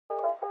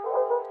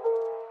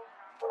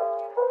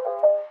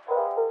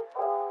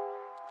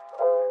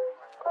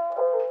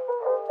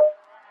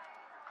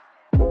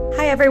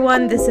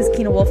everyone, this is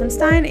Kina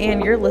Wolfenstein,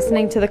 and you're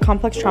listening to the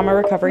Complex Trauma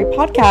Recovery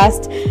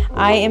Podcast.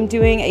 I am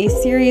doing a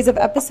series of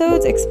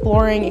episodes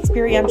exploring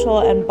experiential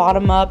and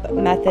bottom-up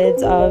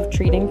methods of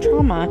treating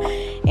trauma.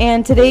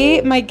 And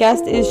today, my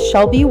guest is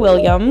Shelby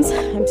Williams.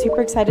 I'm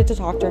super excited to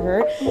talk to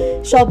her.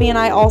 Shelby and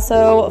I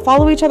also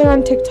follow each other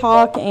on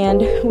TikTok,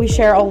 and we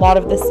share a lot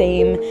of the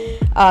same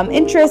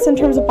interests in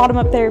terms of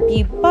bottom-up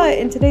therapy. But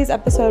in today's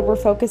episode, we're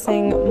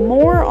focusing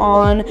more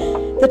on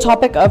the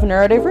topic of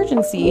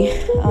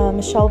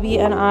neurodivergency.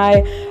 Shelby and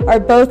I are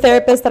both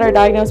therapists that are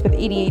diagnosed with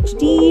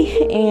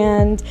ADHD,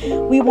 and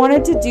we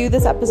wanted to do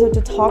this episode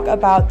to talk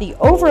about the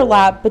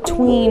overlap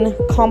between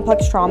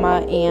complex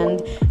trauma and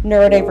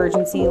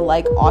neurodivergency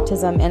like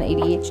autism and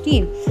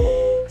ADHD.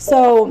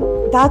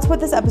 So that's what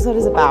this episode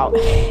is about,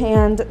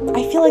 and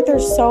I feel like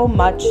there's so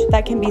much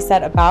that can be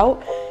said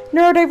about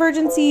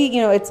neurodivergency.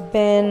 You know, it's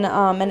been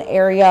an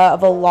area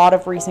of a lot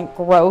of recent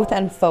growth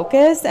and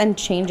focus and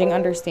changing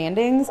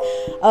understandings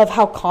of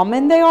how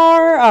common they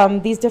are,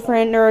 these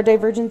different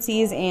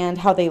neurodivergencies, and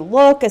how they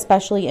look,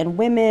 especially in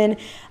women,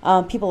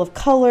 people of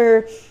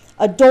color,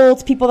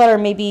 adults, people that are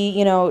maybe,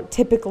 you know,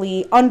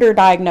 typically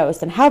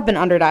underdiagnosed and have been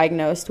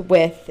underdiagnosed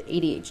with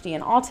ADHD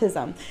and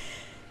autism.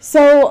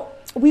 So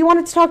we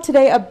wanted to talk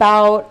today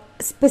about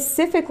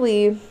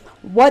specifically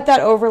what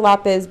that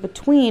overlap is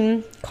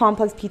between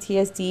complex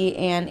PTSD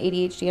and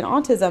ADHD and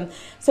autism.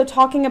 So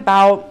talking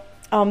about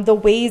the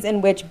ways in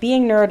which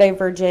being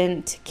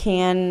neurodivergent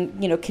can,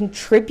 you know,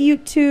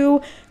 contribute to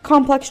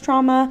complex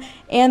trauma,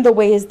 and the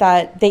ways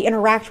that they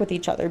interact with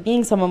each other,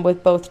 being someone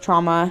with both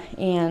trauma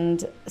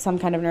and some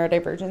kind of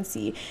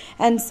neurodivergency.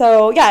 And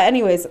so, yeah,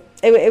 anyways,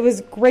 it was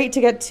great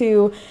to get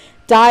to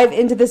dive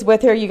into this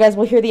with her. You guys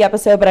will hear the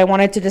episode, but I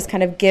wanted to just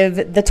kind of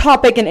give the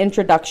topic an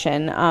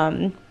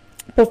introduction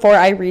before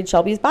I read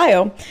Shelby's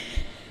bio.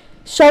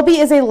 Shelby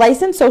is a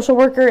licensed social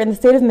worker in the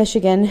state of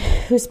Michigan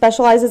who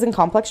specializes in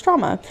complex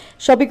trauma.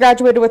 Shelby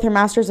graduated with her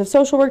Master's of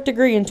Social Work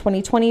degree in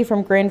 2020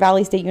 from Grand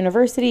Valley State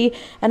University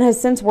and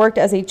has since worked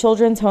as a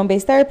children's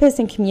home-based therapist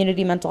in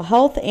community mental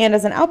health and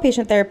as an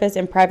outpatient therapist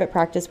in private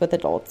practice with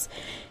adults.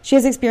 She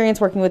has experience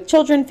working with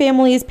children,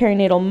 families,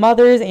 perinatal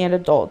mothers, and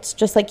adults.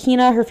 Just like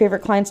Kina, her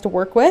favorite clients to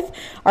work with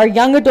are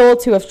young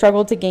adults who have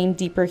struggled to gain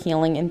deeper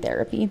healing in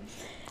therapy.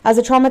 As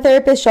a trauma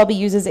therapist, Shelby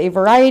uses a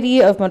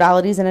variety of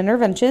modalities and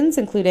interventions,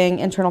 including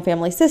internal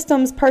family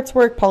systems, parts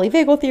work,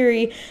 polyvagal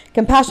theory,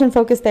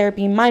 compassion-focused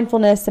therapy,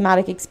 mindfulness,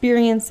 somatic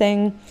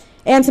experiencing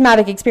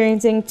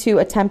to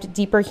attempt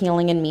deeper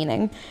healing and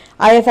meaning.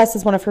 IFS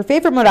is one of her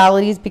favorite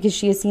modalities because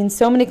she has seen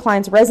so many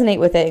clients resonate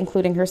with it,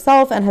 including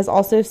herself, and has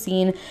also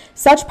seen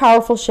such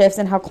powerful shifts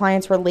in how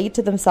clients relate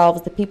to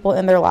themselves, the people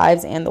in their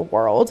lives, and the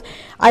world.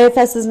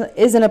 IFS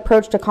is an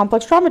approach to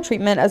complex trauma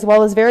treatment, as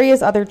well as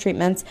various other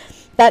treatments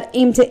that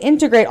aim to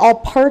integrate all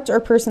parts or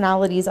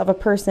personalities of a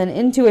person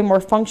into a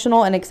more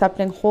functional and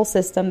accepting whole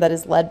system that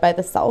is led by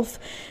the self.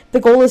 The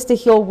goal is to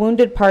heal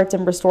wounded parts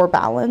and restore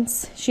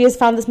balance. She has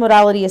found this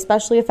modality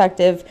especially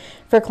effective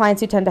for clients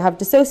who tend to have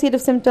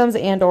dissociative symptoms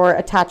and or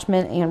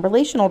attachment and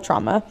relational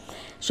trauma.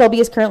 Shelby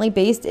is currently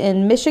based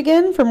in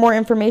Michigan. For more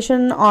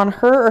information on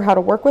her or how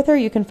to work with her,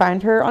 you can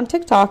find her on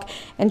TikTok,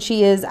 and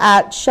she is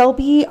at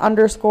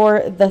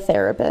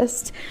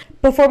Shelby_the_therapist.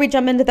 Before we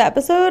jump into the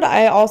episode,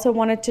 I also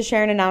wanted to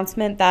share an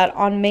announcement that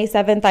on May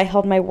 7th, I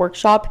held my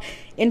workshop,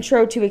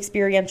 Intro to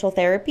Experiential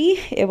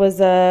Therapy. It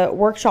was a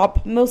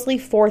workshop mostly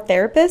for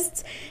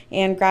therapists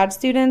and grad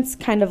students,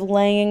 kind of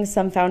laying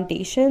some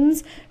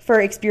foundations for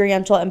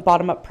experiential and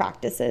bottom-up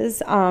practices.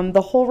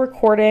 The whole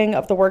recording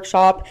of the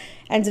workshop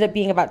ended up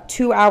being about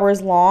 2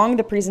 hours long.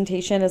 The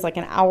presentation is like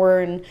an hour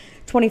and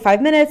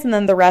 25 minutes, and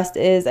then the rest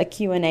is a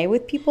Q&A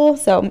with people.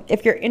 So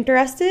if you're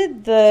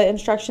interested, the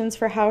instructions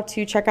for how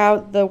to check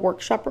out the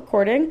workshop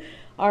recording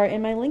are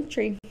in my link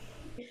tree.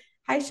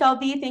 Hi,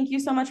 Shelby. Thank you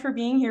so much for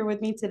being here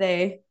with me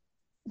today.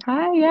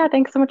 Hi, yeah,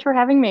 thanks so much for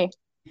having me.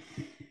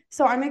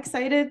 So I'm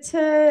excited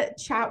to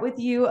chat with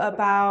you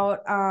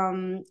about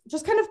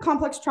just kind of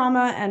complex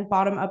trauma and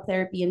bottom-up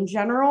therapy in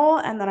general.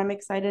 And then I'm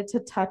excited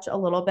to touch a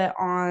little bit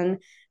on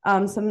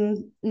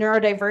some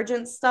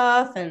neurodivergent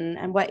stuff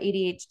and what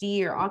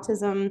ADHD or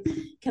autism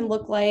can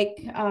look like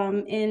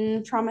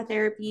in trauma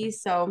therapy.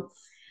 So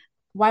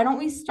why don't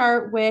we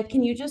start with,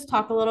 can you just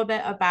talk a little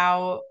bit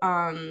about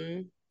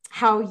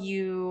how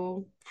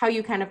you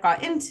kind of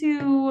got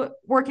into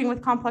working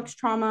with complex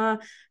trauma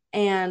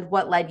and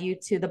what led you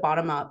to the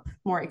bottom-up,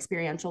 more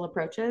experiential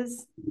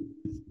approaches?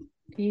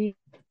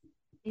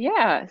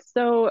 Yeah,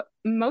 so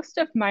most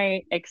of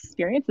my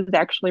experience is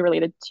actually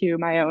related to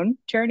my own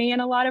journey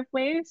in a lot of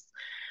ways.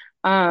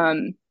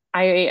 I've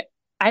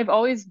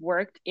always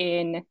worked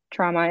in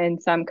trauma in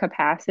some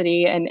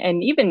capacity,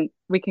 and even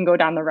we can go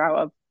down the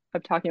route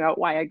of talking about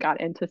why I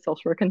got into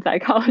social work and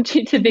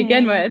psychology to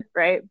begin with,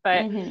 right?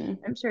 But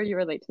I'm sure you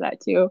relate to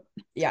that too.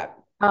 Yeah.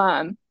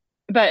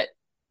 But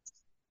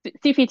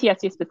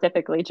CPTSD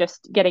specifically,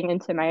 just getting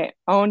into my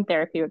own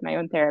therapy with my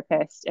own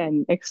therapist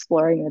and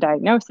exploring the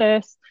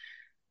diagnosis.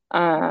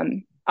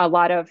 A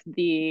lot of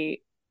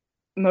the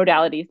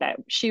modalities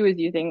that she was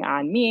using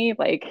on me,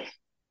 like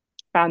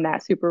found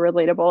that super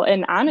relatable.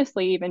 And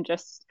honestly, even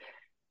just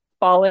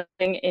falling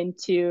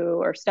into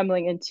or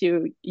stumbling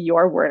into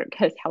your work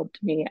has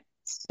helped me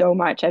so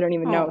much. I don't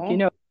even know if you Oh,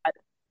 know that.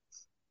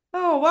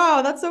 oh,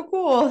 wow. That's so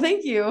cool.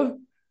 Thank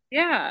you.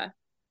 Yeah.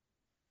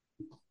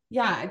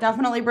 Yeah, I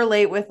definitely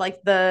relate with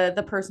like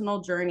the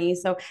personal journey.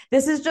 So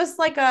this is just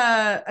like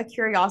a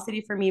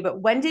curiosity for me, but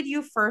when did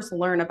you first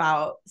learn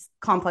about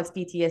complex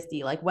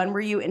PTSD? Like when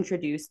were you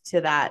introduced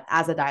to that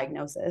as a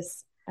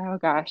diagnosis? Oh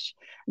gosh.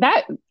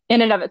 That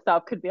in and of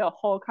itself could be a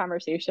whole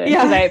conversation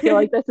because Yeah. I feel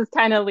like this is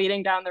kind of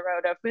leading down the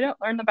road of we don't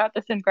learn about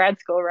this in grad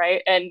school,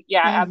 right? And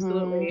yeah, Mm-hmm.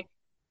 absolutely.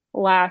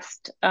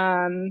 Last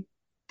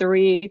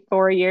 3,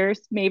 4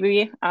 years,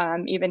 maybe,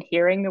 even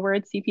hearing the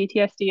word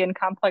CPTSD and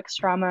complex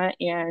trauma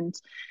and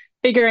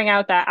figuring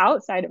out that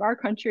outside of our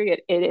country,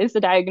 it is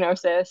a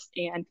diagnosis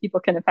and people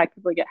can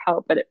effectively get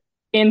help. But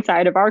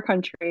inside of our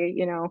country,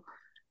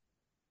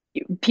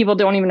 people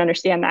don't even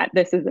understand that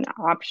this is an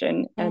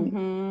option. And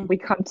Mm-hmm.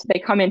 they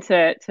come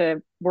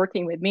into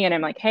working with me and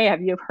I'm like, hey,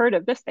 have you heard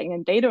of this thing?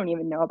 And they don't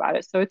even know about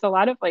it. So it's a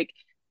lot of like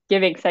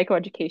giving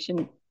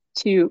psychoeducation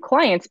to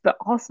clients, but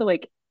also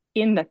like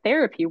in the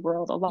therapy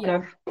world, a lot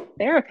of Yeah.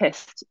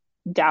 therapists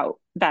doubt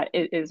that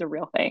it is a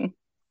real thing.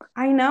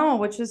 I know,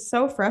 which is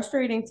so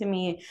frustrating to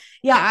me.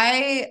 Yeah,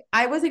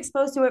 I was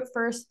exposed to it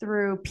first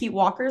through Pete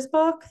Walker's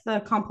book, The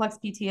Complex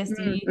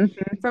PTSD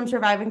Mm-hmm. from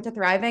Surviving to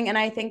Thriving, and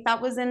I think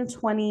that was in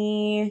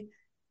 20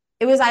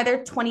 it was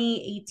either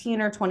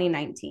 2018 or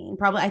 2019.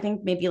 Probably I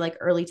think maybe like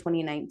early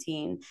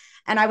 2019.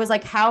 And I was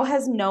like, how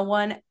has no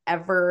one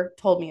ever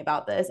told me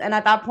about this? And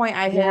at that point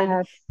I had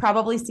Yeah.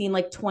 probably seen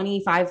like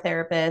 25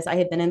 therapists. I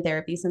had been in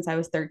therapy since I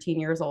was 13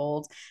 years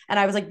old. And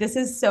I was like, this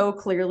is so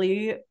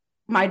clearly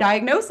my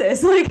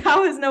diagnosis. Like,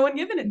 how has no one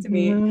given it to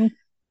me? Mm-hmm.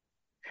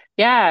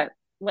 Yeah,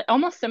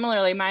 almost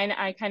similarly, mine,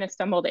 I kind of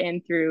stumbled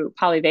in through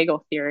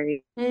polyvagal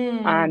theory,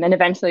 Mm, and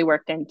eventually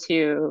worked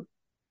into,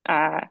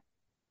 uh,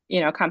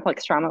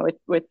 complex trauma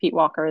with Pete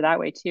Walker that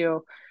way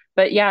too.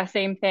 But yeah,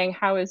 same thing.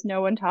 How is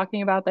no one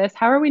talking about this?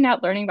 How are we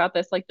not learning about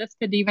this? Like this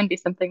could even be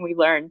something we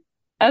learn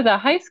as a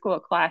high school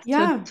class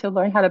yeah. to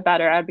learn how to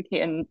better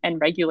advocate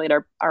and regulate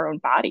our own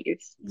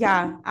bodies.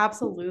 Yeah,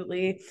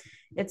 absolutely.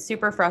 It's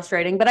super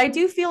frustrating, but I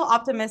do feel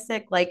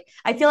optimistic. Like,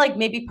 I feel like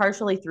maybe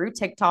partially through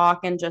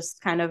TikTok and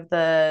just kind of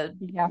the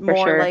Yeah, for more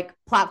sure. like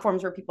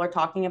platforms where people are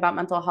talking about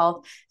mental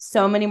health.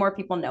 So many more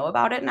people know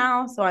about it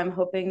now. So I'm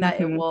hoping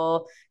that it Hmm.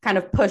 will kind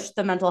of push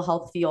the mental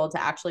health field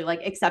to actually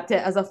like accept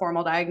it as a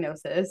formal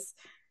diagnosis.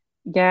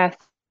 Yes,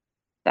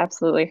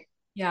 absolutely.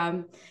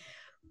 Yeah.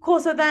 Cool.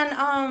 So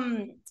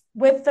then,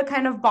 with the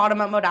kind of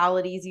bottom up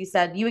modalities, you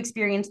said you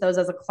experienced those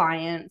as a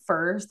client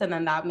first, and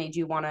then that made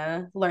you want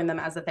to learn them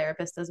as a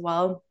therapist as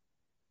well.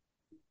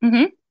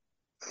 Hmm.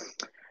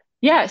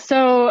 Yeah,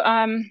 so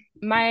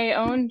my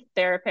own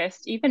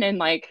therapist, even in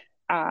like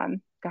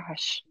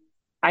gosh,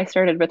 I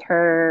started with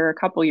her a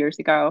couple years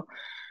ago.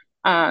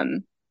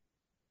 Um,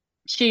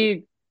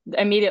 she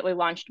immediately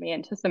launched me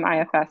into some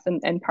IFS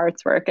and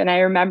parts work. And I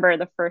remember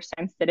the first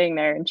time sitting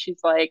there and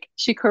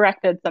she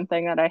corrected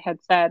something that I had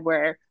said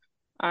where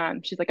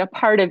she's like, a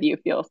part of you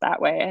feels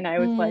that way. And I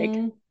was like,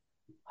 Mm,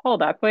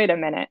 hold up, wait a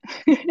minute.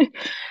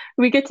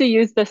 We get to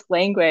use this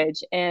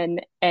language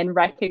and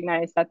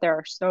recognize that there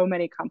are so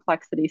many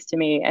complexities to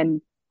me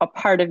and a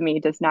part of me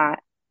does not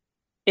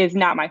is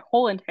not my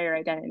whole entire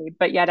identity,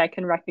 but yet I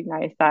can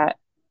recognize that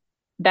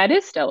that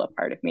is still a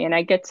part of me and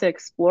I get to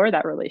explore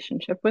that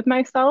relationship with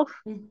myself.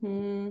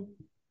 hmm.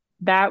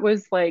 That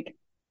was like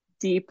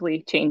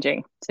deeply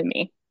changing to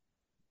me.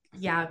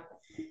 Yeah,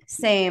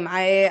 same.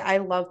 I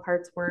love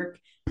parts work.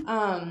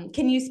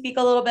 Can you speak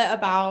a little bit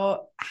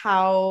about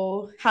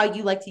how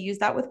you like to use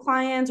that with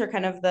clients or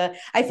kind of the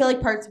I feel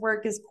like parts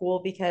work is cool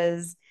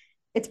because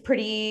it's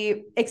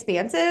pretty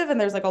expansive and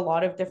there's like a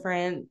lot of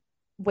different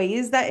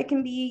ways that it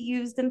can be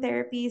used in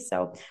therapy.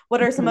 So,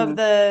 Mhm.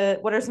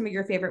 what are some of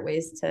your favorite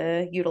ways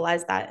to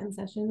utilize that in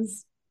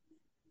sessions?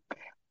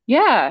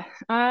 Yeah,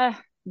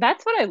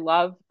 that's what I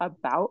love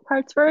about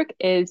parts work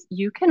is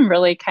you can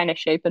really kind of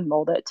shape and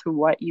mold it to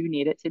what you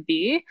need it to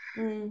be.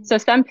 Mm, So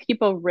some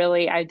people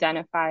really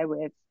identify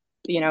with,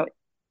 you know,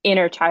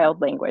 inner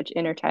child language,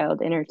 inner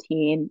child, inner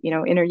teen,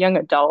 inner young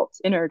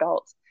adults, inner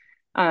adults.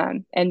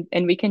 And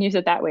we can use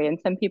it that way. And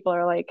some people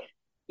are like,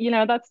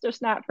 that's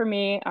just not for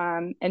me.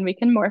 And we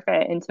can morph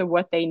it into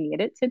what they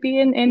need it to be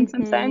in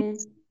some sense.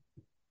 mm-hmm,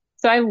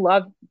 So I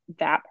love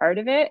that part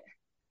of it.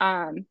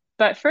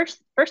 But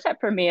first step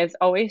for me is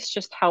always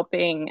just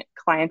helping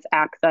clients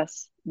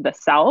access the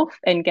self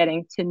and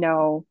getting to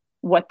know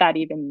what that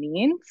even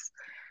means.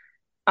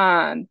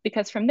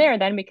 Because from there,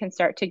 then we can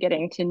start to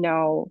getting to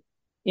know,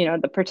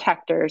 the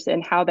protectors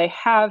and how they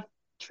have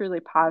truly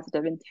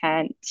positive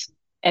intent.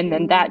 And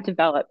then that mm,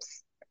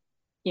 develops,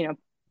 you know,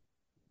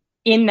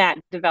 in that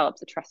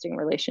develops a trusting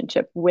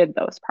relationship with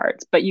those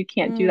parts. But you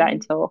can't do that mm.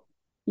 until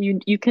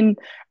you can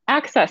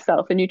access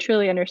self and you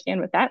truly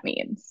understand what that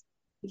means.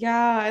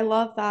 Yeah, I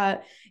love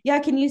that. Yeah,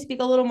 can you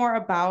speak a little more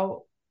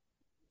about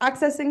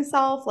accessing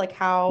self? Like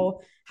how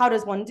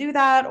does one do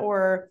that?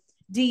 Or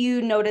do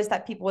you notice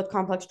that people with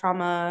complex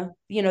trauma,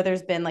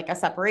 there's been like a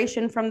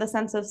separation from the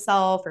sense of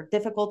self or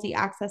difficulty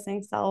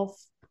accessing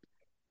self?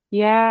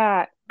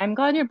 Yeah, I'm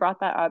glad you brought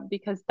that up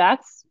because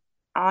that's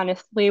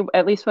honestly,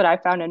 at least what I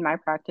found in my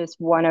practice,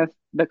 one of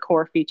the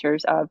core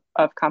features of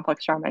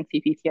complex trauma and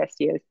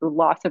CPTSD is the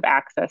loss of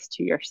access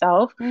to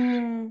yourself.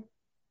 Mm,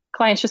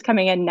 Clients just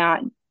coming in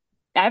not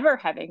ever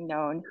having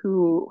known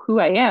who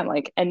I am,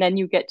 like, and then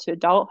you get to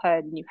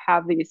adulthood and you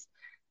have these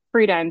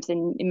freedoms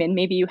and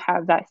maybe you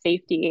have that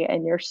safety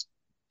and you're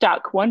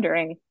stuck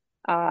wondering,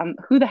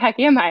 who the heck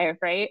am I,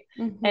 right?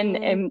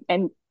 mm-hmm.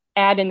 And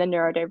add in the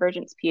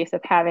neurodivergence piece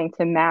of having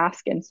to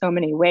mask in so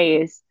many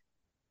ways.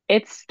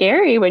 It's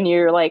scary when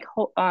you're like,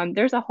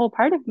 there's a whole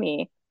part of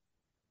me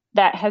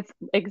that has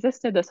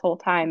existed this whole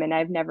time and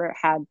I've never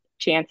had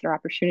chance or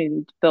opportunity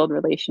to build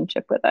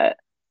relationship with it.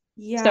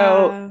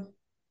 So Yeah.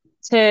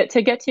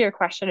 to get to your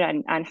question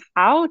on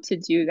how to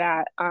do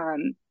that,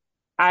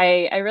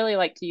 I really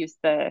like to use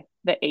the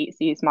 8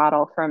 C's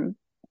model from,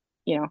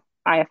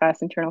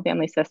 IFS, internal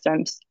family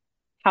systems,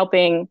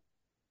 helping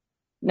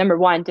number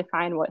one,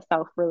 define what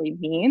self really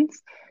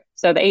means.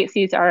 So the 8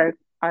 C's are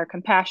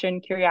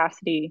compassion,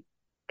 curiosity,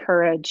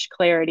 courage,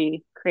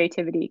 clarity,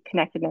 creativity,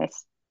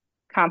 connectedness,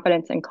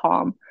 confidence, and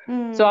calm.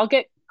 So Mm, I'll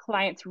get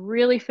clients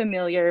really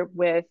familiar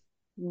with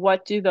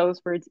what do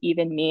those words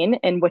even mean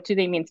and what do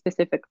they mean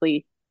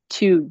specifically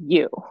to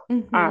you. So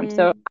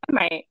mm-hmm. I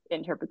might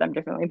interpret them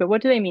differently, but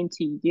what do they mean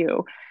to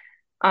you?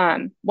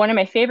 One of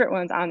my favorite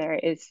ones on there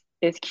is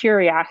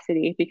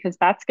curiosity because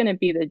that's going to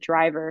be the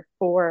driver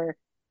for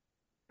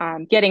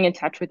getting in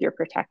touch with your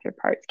protective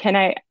parts. Can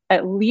I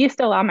at least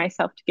allow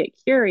myself to get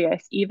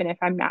curious, even if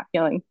I'm not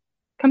feeling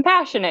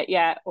compassionate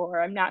yet, or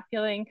I'm not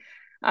feeling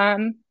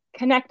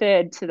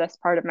connected to this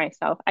part of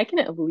myself? I can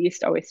at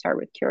least always start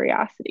with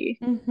curiosity.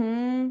 Mm-hmm.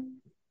 And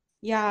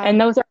Yeah.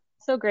 those are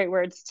also great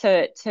words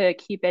to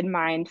keep in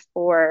mind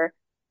for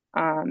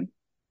um,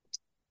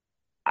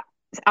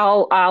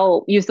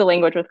 I'll use the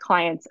language with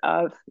clients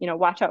of,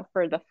 watch out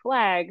for the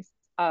flags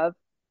of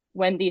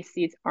when these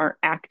seeds aren't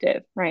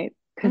active, right?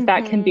 Because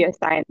that can be Mm-hmm. a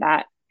sign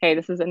that, hey,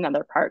 this is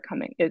another part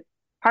coming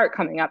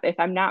up if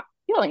I'm not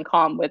feeling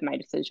calm with my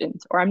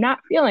decisions or I'm not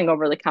feeling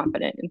overly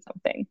confident in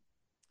something.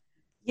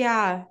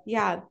 Yeah,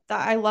 yeah,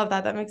 I love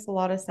that. That makes a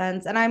lot of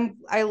sense. And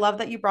I love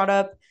that you brought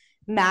up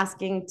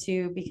masking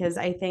too, because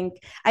I think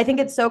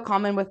it's so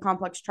common with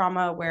complex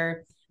trauma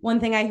where one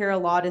thing I hear a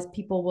lot is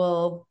people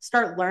will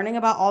start learning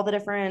about all the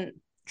different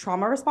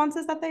trauma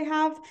responses that they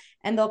have,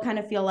 and they'll kind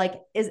of feel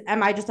like, is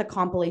am I just a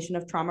compilation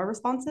of trauma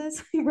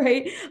responses?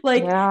 Right?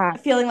 Like Yeah.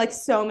 feeling like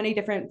so many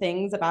different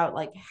things about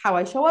like how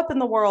I show up in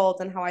the world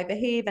and how I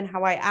behave and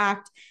how I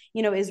act,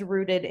 is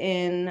rooted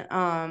in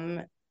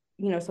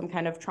some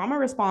kind of trauma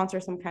response or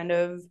some kind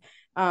of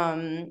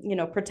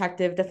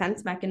protective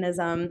defense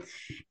mechanism.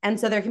 And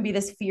so there can be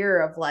this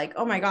fear of like,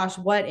 oh my gosh,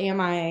 what am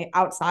I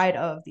outside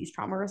of these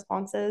trauma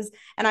responses?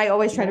 And I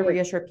always try to Right.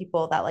 reassure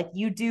people that like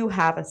you do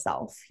have a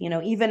self,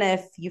 even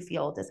if you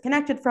feel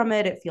disconnected from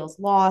it, it feels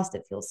lost,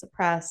 it feels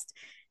suppressed,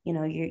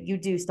 you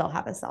do still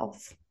have a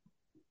self.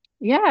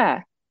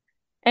 Yeah.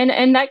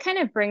 And that kind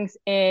of brings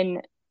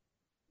in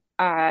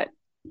uh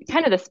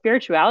kind of the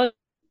spirituality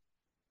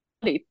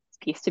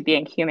piece to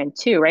being human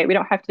too, right? We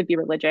don't have to be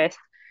religious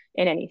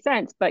in any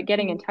sense, but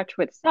getting in Mm, touch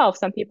with self,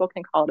 some people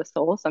can call it a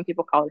soul, some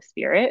people call it a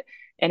spirit.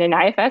 And in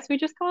IFS, we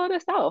just call it a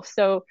self.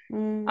 So,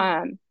 mm.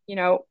 um, you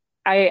know,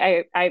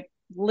 I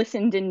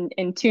listened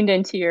and tuned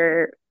into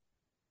your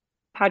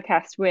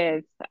podcast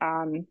with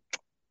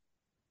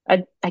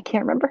I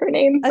can't remember her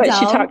name, but Adele.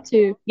 she talked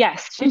to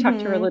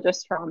Mm-hmm.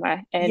 religious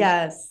trauma. And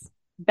Yes.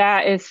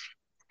 that is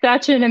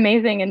such an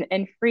amazing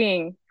and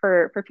freeing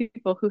for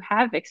people who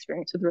have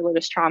experience with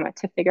religious trauma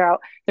to figure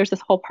out there's this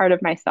whole part of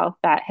myself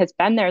that has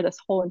been there this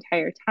whole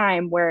entire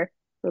time where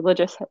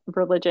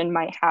religion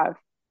might have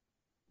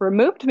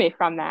removed me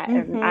from that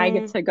and I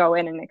get Mm-hmm. to go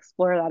in and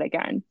explore that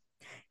again.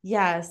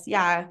 Yes,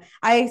 yeah.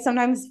 I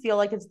sometimes feel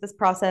like it's this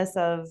process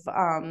of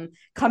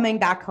coming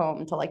back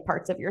home to like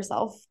parts of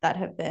yourself that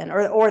have been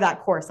or that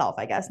core self,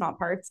 I guess, not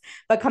parts,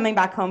 but coming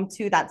back home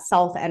to that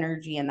self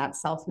energy and that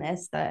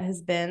selfness that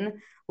has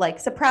been like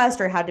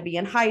suppressed or had to be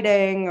in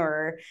hiding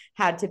or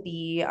had to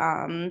be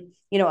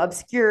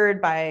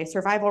obscured by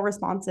survival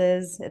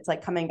responses. It's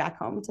like coming back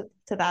home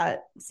to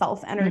that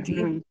self energy.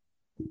 Mm-hmm.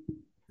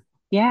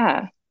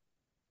 Yeah.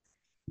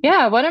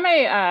 Yeah, one of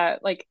my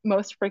like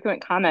most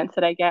frequent comments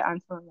that I get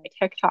on some of my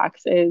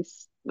TikToks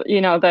is,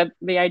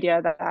 the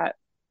idea that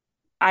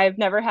I've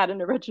never had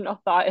an original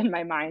thought in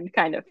my mind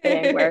kind of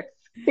thing where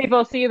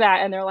people see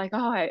that and they're like,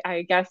 oh,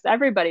 I guess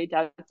everybody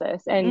does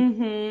this. And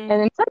Mm-hmm.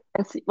 in some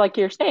sense, like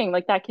you're saying,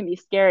 like that can be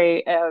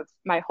scary of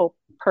my whole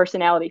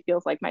personality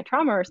feels like my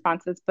trauma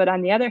responses. But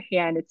on the other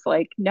hand, it's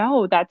like,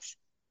 no, that's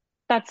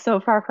so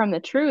far from the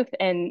truth.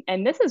 And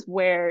this is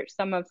where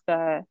some of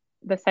the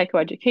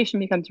psychoeducation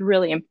becomes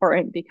really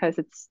important because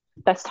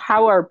that's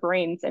how our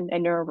brains and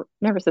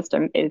nervous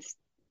system is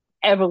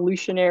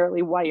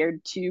evolutionarily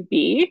wired to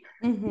be.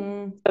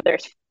 Mm-hmm. So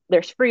there's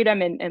there's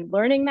freedom in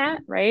learning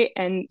that, right?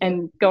 And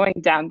going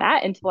down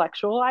that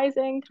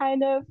intellectualizing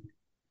kind of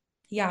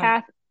Yeah.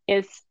 path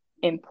is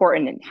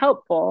important and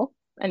helpful.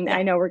 And I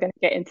Yeah. know we're going to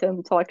get into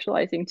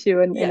intellectualizing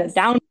too and the Yes.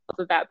 downfalls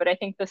of that, but I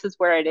think this is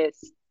where it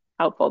is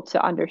helpful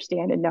to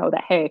understand and know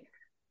that, hey,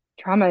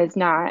 trauma is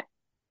not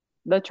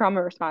the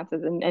trauma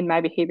responses and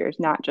my behavior is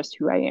not just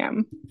who I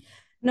am.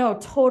 No,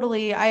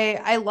 totally.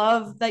 I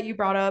love that you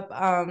brought up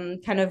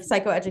kind of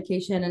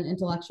psychoeducation and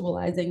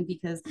intellectualizing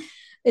because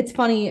it's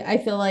funny. I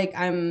feel like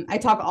I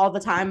talk all the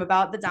time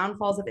about the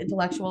downfalls of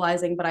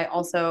intellectualizing, but I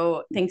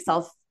also think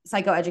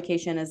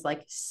psychoeducation is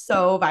like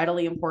so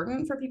vitally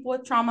important for people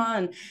with trauma.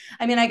 And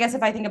I mean, I guess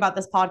if I think about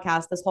this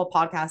podcast, this whole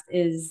podcast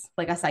is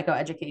like a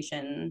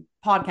psychoeducation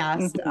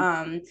podcast.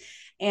 Mm-hmm.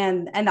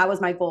 And that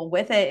was my goal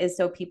with it, is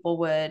so people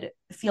would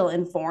feel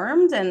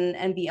informed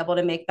and be able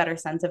to make better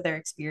sense of their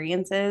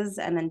experiences,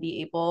 and then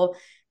be able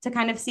to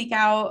kind of seek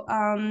out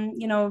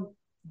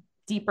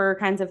deeper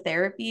kinds of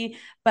therapy.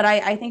 But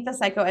I think the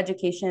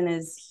psychoeducation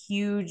is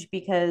huge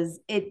because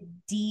it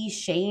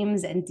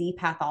de-shames and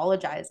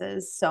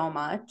depathologizes so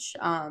much.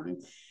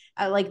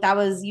 Like that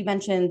was, you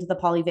mentioned the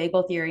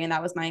polyvagal theory, and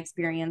that was my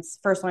experience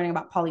first learning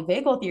about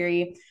polyvagal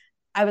theory.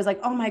 I was like,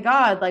 oh my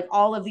God, like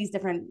all of these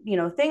different,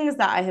 things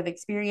that I have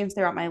experienced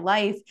throughout my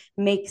life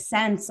make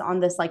sense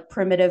on this like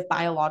primitive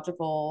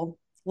biological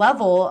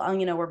level,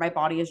 where my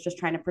body is just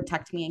trying to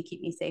protect me and keep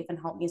me safe and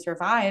help me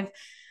survive.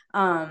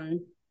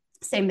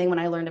 Same thing when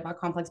I learned about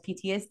complex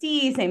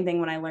PTSD, same thing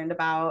when I learned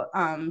about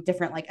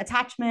different like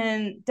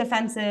attachment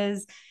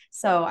defenses.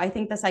 So I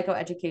think the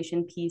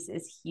psychoeducation piece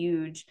is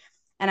huge.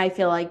 And I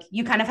feel like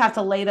you kind of have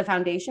to lay the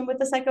foundation with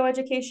the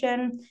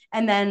psychoeducation.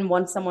 And then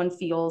once someone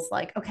feels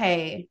like,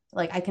 okay,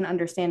 like I can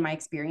understand my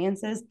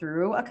experiences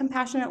through a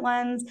compassionate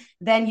lens,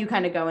 then you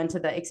kind of go into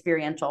the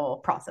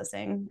experiential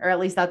processing, or at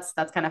least that's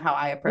kind of how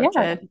I approach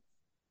Yeah. it.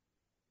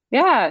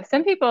 Yeah.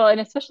 Some people,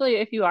 and especially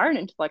if you are an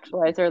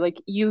intellectualizer, like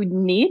you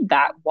need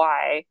that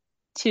why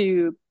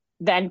to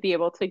then be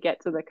able to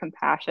get to the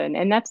compassion.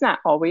 And that's not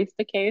always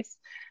the case.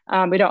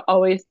 We don't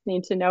always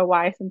need to know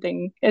why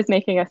something is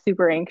making us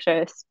super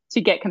anxious to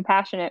get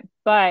compassionate,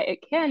 but it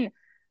can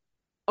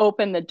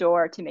open the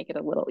door to make it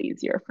a little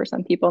easier for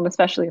some people, and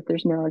especially if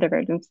there's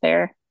neurodivergence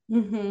there.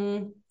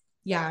 Mm-hmm.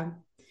 Yeah.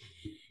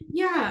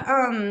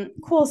 Yeah.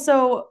 Cool.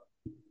 So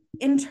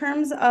in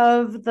terms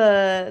of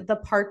the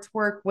parts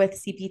work with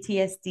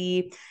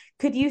CPTSD,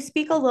 could you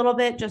speak a little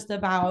bit just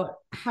about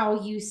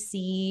how you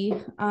see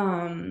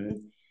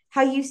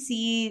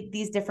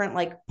these different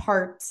like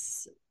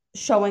parts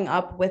showing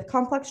up with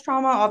complex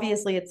trauma?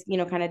 Obviously, it's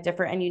kind of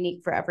different and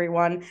unique for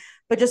everyone,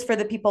 but just for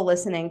the people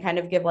listening, kind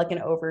of give like an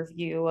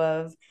overview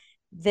of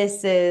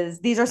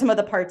these are some of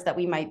the parts that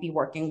we might be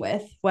working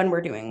with when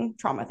we're doing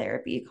trauma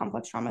therapy,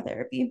 complex trauma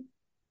therapy.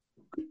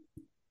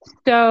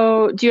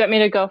 So, do you want me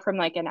to go from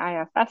like an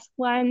IFS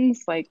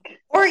lens, like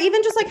Or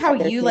even just like how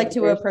other you like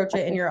to behaviors? approach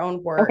it in your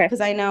own work, Okay.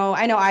 because I know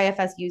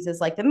IFS uses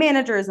like the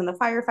managers and the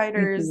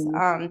firefighters,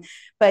 Mhm.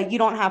 but you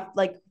don't have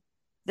like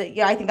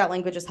yeah, I think that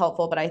language is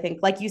helpful, but I think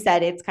like you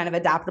said, it's kind of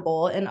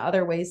adaptable in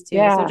other ways too.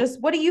 So Yeah.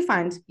 just what do you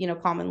find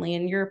commonly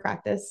in your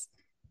practice?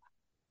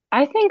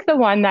 I think the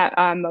one that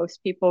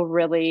most people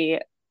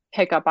really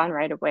pick up on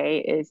right away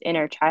is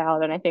inner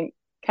child. And I think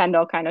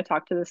Kendall kind of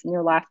talked to this in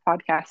your last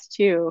podcast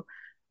too.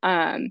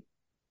 Um,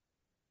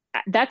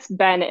 that's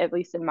been, at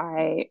least in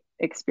my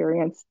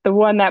experience, the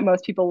one that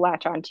most people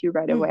latch onto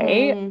right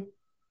away.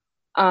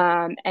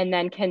 Mm-hmm. And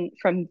then can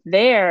from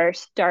there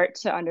start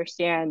to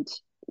understand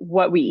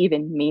what we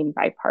even mean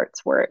by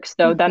parts work.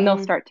 So then they'll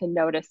Mm-hmm. start to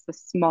notice the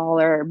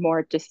smaller,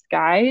 more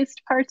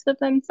disguised parts of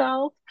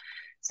themselves.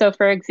 So,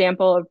 for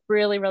example, a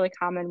really, really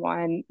common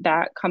one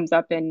that comes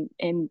up in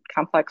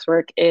complex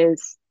work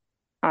is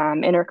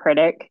inner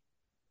critic,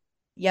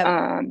 Yep.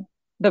 um,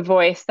 the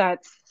voice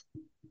that's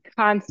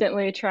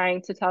constantly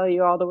trying to tell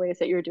you all the ways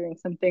that you're doing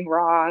something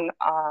wrong,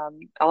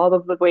 all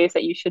of the ways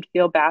that you should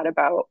feel bad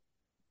about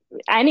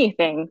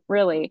anything,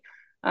 really.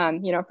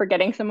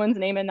 Forgetting someone's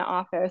name in the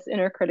office,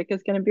 inner critic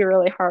is going to be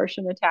really harsh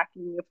and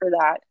attacking you for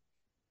that.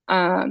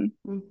 Um,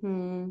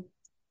 Mm-hmm.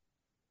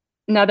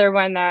 Another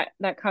one that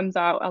comes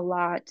out a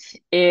lot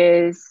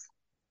is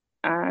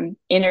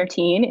inner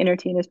teen. Inner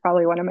teen is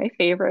probably one of my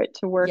favorite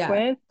to work Yeah.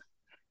 with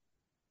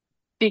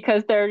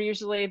because they're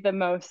usually the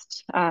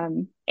most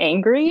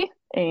angry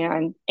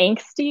and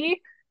angsty,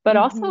 but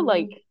also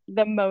like Mm-hmm.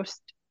 the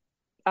most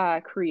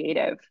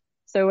creative.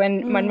 So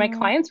when my Mm-hmm.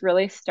 clients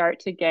really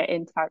start to get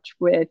in touch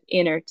with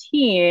inner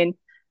teen,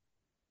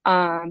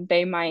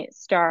 they might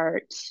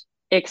start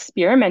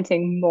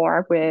experimenting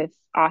more with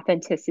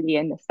authenticity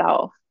in the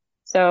self.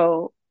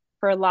 So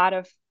for a lot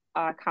of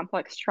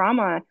complex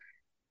trauma,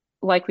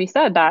 like we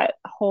said, that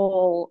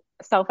whole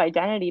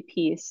self-identity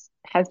piece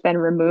has been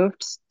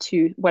removed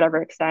to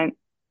whatever extent,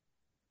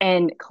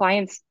 and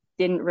clients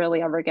didn't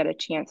really ever get a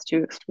chance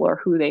to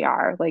explore who they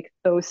are. Like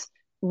those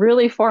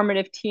really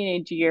formative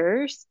teenage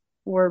years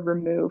were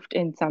removed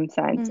in some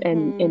sense,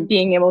 and in Mm-hmm.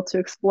 being able to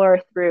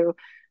explore through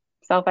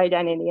self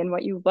identity and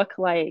what you look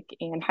like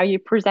and how you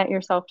present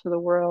yourself to the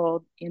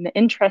world and the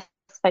interests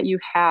that you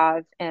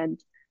have. And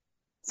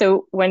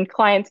so when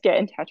clients get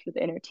in touch with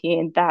inner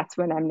teen, that's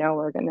when I know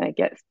we're going to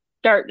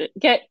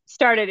get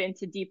started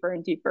into deeper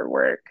and deeper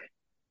work.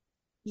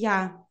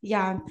 Yeah,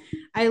 yeah.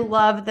 I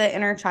love the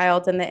inner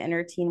child and the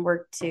inner teen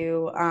work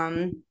too.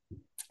 And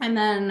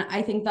then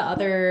I think the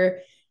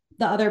other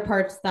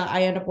parts that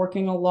I end up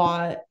working a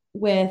lot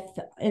with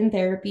in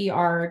therapy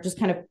are just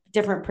kind of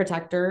different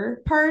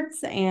protector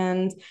parts.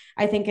 And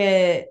I think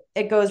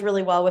it goes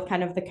really well with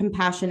kind of the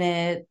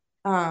compassionate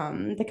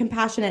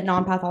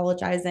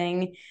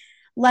non-pathologizing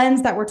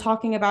lens that we're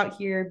talking about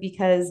here,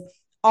 because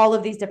all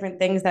of these different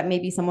things that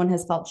maybe someone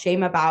has felt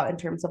shame about in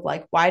terms of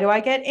like, why do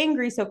I get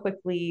angry so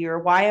quickly, or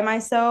why am I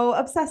so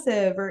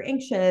obsessive or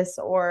anxious,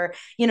 or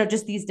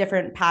just these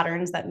different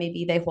patterns that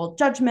maybe they hold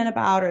judgment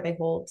about, or they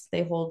hold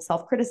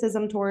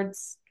self-criticism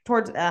towards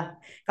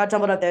got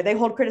jumbled up there. They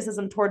hold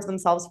criticism towards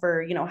themselves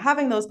for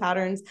having those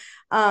patterns.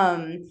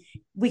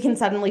 We can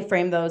suddenly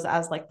frame those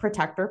as like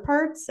protector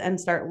parts and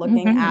start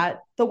looking Mm-hmm. at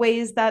the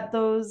ways that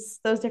those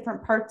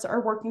different parts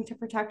are working to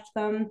protect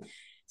them.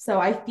 So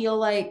I feel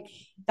like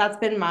that's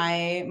been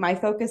my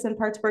focus in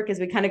parts work, is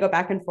we kind of go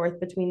back and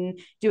forth between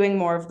doing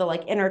more of the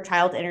like inner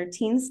child, inner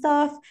teen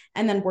stuff,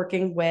 and then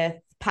working with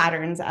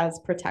patterns as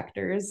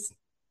protectors.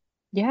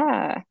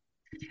 Yeah.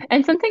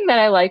 And something that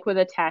I like with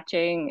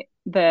attaching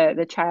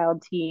the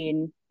child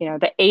teen,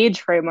 the age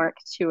framework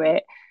to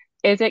it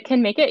is it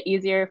can make it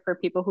easier for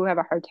people who have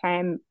a hard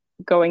time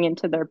going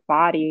into their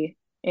body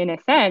in a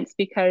sense,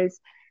 because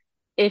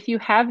if you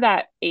have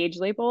that age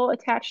label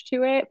attached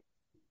to it,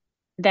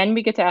 then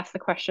we get to ask the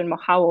question,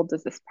 well, how old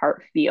does this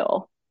part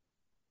feel?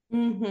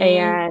 Mm-hmm.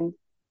 And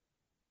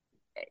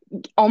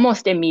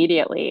almost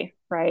immediately,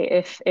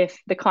 right? If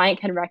the client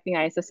can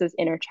recognize this is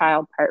inner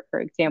child part, for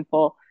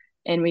example,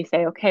 and we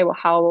say, okay, well,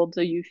 how old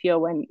do you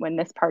feel when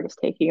this part is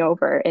taking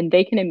over? And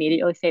they can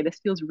immediately say, this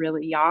feels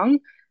really young.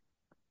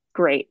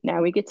 Great.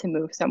 Now we get to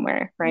move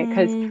somewhere, right?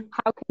 Because Mm-hmm.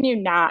 how can you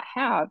not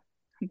have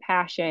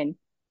compassion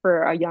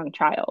for a young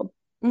child,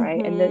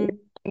 right? And then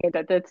Mm-hmm.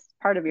 that this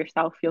part of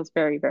yourself feels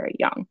very, very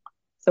young.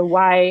 So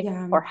why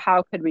Yeah. or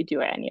how could we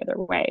do it any other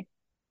way?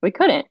 We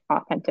couldn't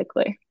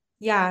authentically.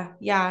 Yeah,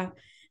 yeah.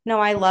 No,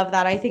 I love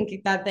that. I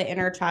think that the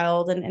inner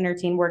child and inner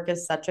teen work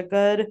is such a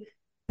good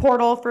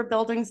portal for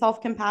building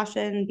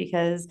self-compassion,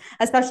 because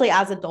especially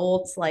as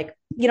adults, like,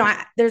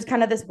 there's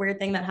kind of this weird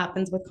thing that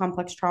happens with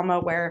complex trauma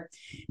where,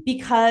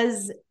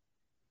 because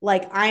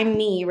like I'm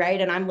me,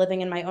 right? And I'm living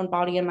in my own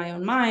body and my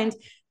own mind.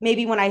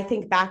 Maybe when I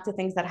think back to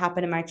things that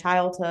happened in my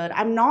childhood,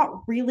 I'm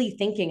not really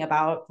thinking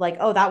about like,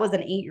 oh, that was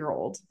an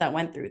 8-year-old that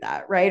went through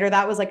that, right? Or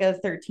that was like a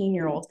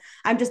 13-year-old.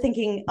 I'm just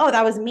thinking, oh,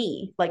 that was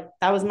me. Like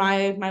that was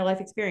my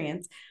life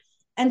experience.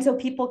 And so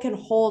people can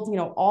hold,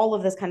 all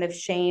of this kind of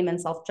shame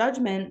and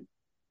self-judgment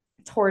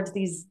towards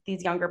these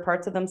younger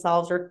parts of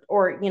themselves,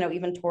 or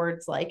even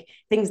towards like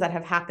things that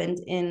have happened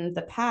in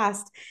the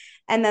past.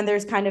 And then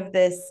there's kind of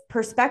this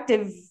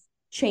perspective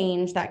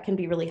change that can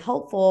be really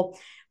helpful,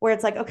 where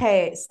it's like,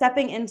 okay,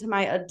 stepping into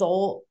my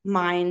adult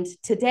mind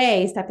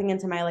today, stepping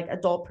into my like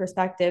adult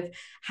perspective,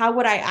 how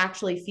would I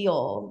actually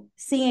feel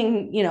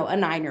seeing a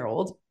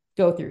 9-year-old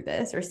go through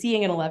this, or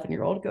seeing an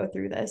 11-year-old go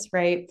through this,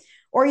 right?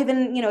 Or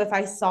even if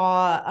I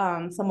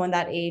saw someone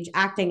that age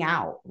acting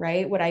out,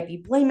 right, would I be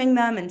blaming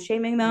them and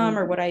shaming them,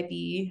 or Mm. would I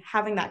be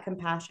having that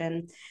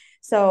compassion?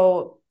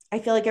 So I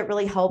feel like it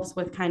really helps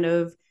with kind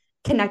of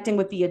connecting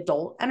with the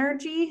adult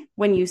energy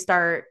when you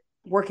start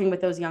working with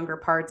those younger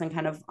parts and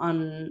kind of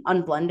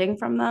unblending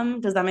from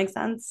them. Does that make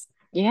sense?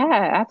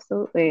 Yeah,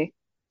 absolutely.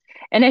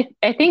 And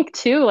I think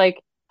too,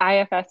 like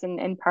IFS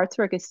and parts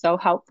work is so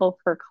helpful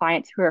for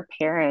clients who are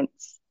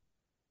parents,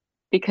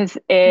 because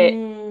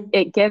Mm,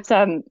 it gives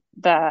them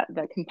the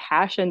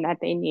compassion that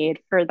they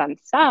need for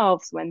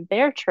themselves when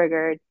they're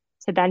triggered,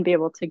 to then be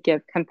able to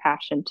give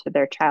compassion to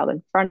their child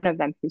in front of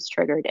them who's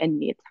triggered and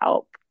needs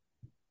help.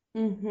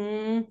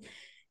 mm-hmm.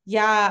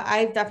 Yeah,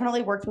 I've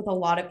definitely worked with a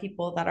lot of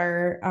people that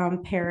are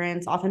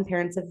parents, often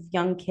parents of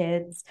young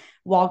kids,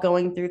 while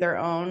going through their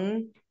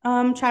own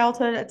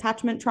childhood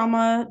attachment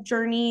trauma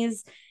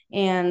journeys.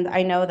 And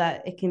I know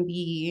that it can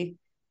be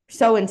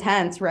so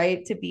intense,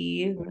 right? To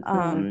be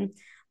Mhm.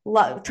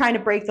 trying to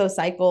break those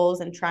cycles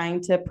and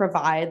trying to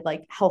provide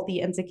like healthy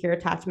and secure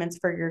attachments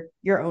for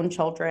your own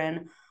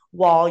children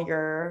while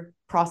you're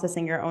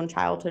processing your own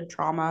childhood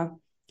trauma.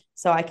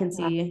 So I can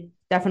Yeah,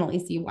 definitely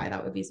see why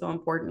that would be so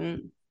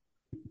important.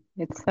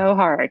 it's so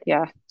hard.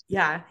 Yeah.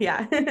 Yeah,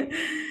 yeah.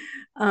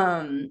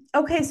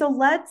 Okay, so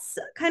let's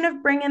kind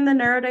of bring in the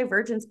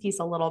neurodivergence piece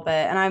a little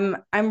bit. And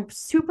I'm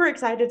super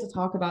excited to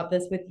talk about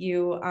this with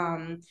you.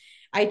 I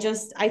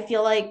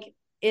feel like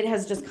it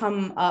has just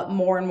come up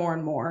more and more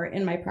and more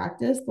in my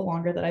practice the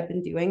longer that I've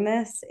been doing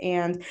this.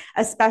 And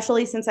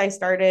especially since I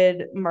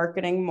started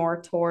marketing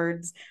more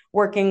towards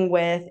working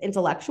with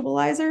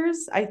intellectualizers,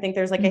 I think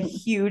there's like a Mhm.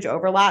 huge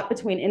overlap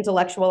between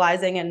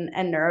intellectualizing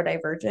and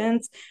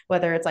neurodivergence,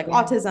 whether it's like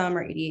Yeah. autism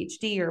or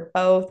ADHD or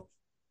both.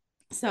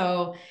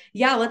 So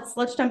yeah,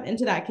 let's jump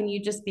into that. Can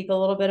you just speak a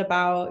little bit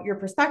about your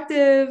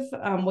perspective,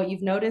 what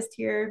you've noticed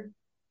here?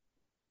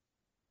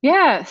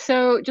 Yeah,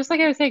 so just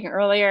like I was saying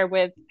earlier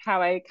with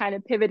how I kind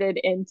of pivoted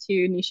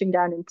into niching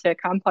down into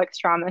complex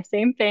trauma,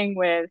 same thing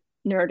with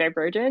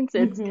neurodivergence.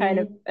 It's kind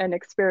of Mm-hmm. an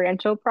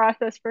experiential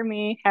process for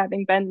me,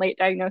 having been late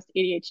diagnosed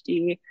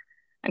ADHD.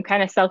 I'm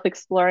kind of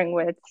self-exploring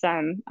with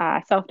some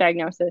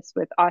self-diagnosis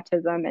with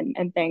autism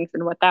and things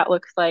and what that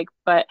looks like.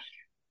 But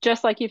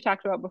just like you've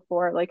talked about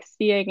before, like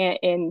seeing it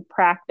in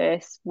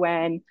practice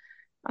when,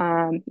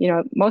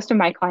 most of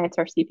my clients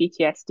are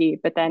CPTSD,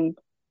 but then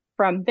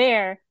from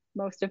there,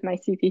 most of my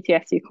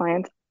CPTSD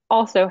clients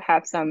also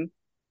have some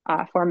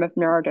form of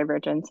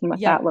neurodivergence and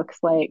what that Yep. looks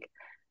like.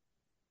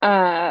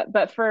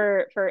 But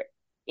for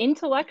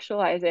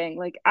intellectualizing,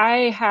 like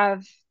I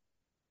have,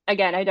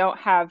 again, I don't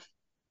have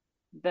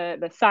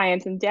the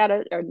science and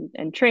data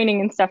and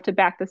training and stuff to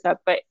back this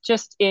up, but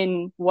just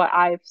in what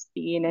I've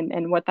seen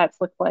and what that's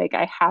looked like,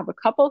 I have a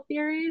couple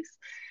theories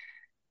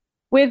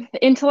with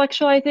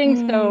intellectualizing.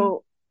 Mm,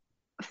 So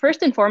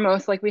first and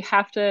foremost, like we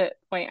have to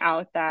point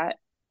out that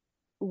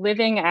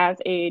living as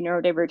a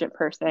neurodivergent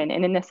person,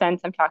 and in the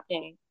sense I'm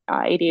talking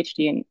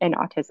ADHD and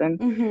autism,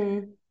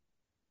 mm-hmm.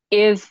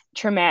 is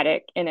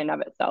traumatic in and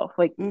of itself.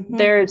 Like Mm-hmm.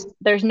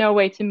 there's no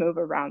way to move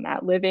around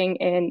that. Living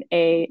in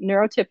a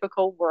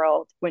neurotypical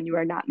world when you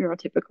are not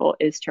neurotypical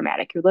is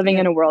traumatic. You're living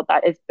in a Yep. world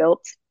that is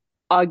built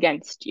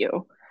against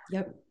you.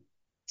 Yep.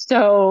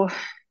 So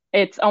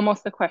it's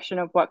almost the question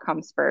of what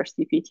comes first,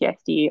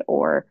 CPTSD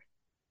or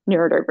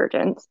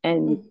neurodivergence.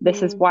 And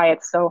this is Mm-hmm. why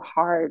it's so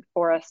hard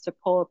for us to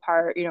pull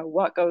apart,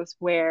 what goes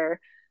where,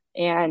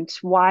 and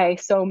why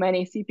so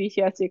many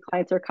CPTSD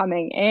clients are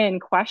coming in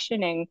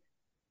questioning,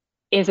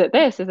 is it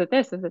this? Is it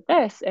this? Is it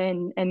this?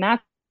 And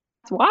that's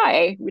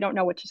why we don't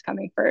know which is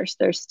coming first.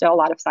 There's still a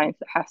lot of science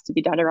that has to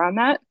be done around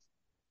that.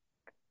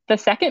 The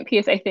second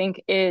piece, I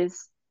think,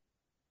 is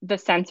the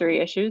sensory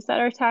issues that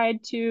are tied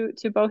to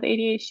both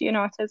ADHD and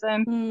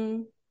autism.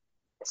 Mm,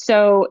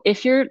 So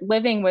if you're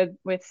living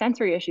with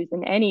sensory issues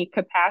in any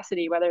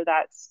capacity, whether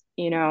that's,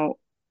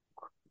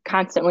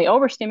 constantly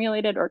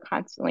overstimulated or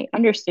constantly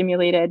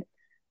understimulated,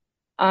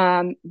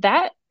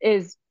 that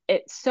is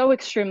it's so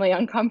extremely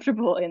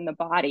uncomfortable in the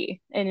body.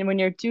 And when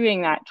you're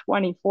doing that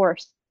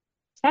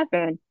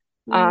 24/7,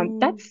 mm,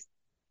 that's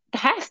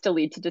has to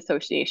lead to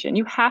dissociation.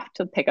 You have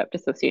to pick up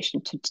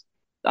dissociation to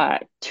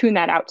tune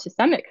that out to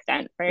some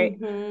extent, right?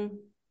 mm-hmm.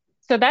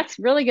 So that's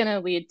really going to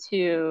lead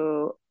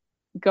to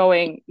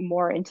going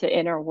more into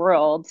inner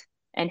world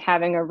and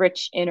having a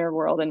rich inner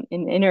world and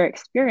inner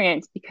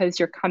experience because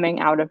you're coming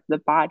out of the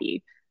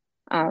body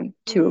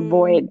to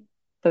avoid Mm,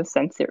 those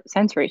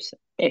sensory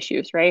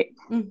issues, right?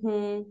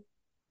 mm-hmm.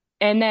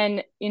 And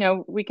then,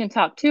 we can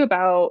talk too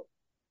about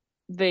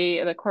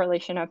the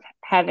correlation of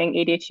having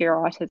ADHD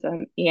or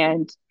autism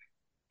and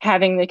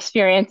having the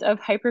experience of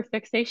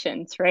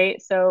hyperfixations,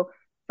 right? So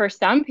for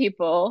some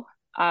people,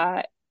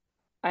 and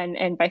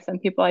by some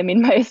people I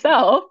mean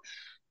myself,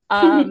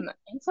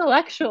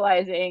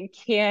 intellectualizing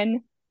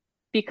can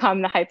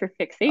become the Oh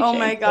hyperfixation.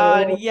 my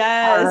God, So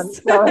yes.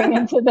 going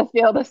into the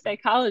field of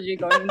psychology,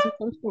 going into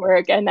social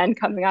work, and then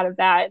coming out of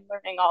that and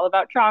learning all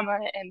about trauma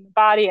and the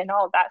body and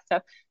all of that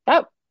stuff.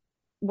 That,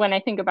 when I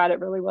think about it,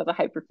 really was a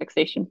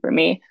hyperfixation for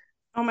me.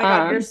 Oh my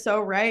God, you're Um, so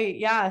right.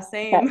 Yeah,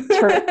 same.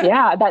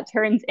 that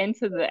turns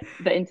into the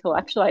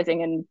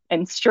intellectualizing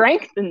and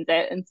strengthens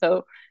it. And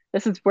so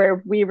this is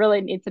where we really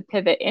need to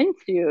pivot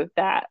into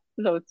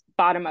those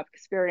bottom up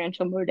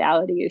experiential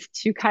modalities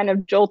to kind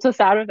of jolt us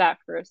out of that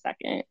for a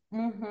second,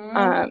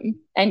 Mm-hmm.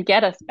 and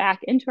get us back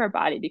into our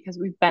body because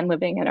we've been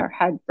living in our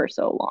head for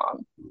so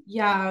long.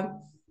 Yeah.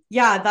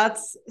 Yeah,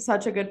 that's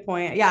such a good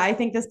point. Yeah, I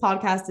think this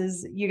podcast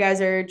is you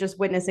guys are just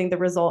witnessing the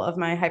result of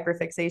my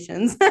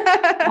hyperfixations.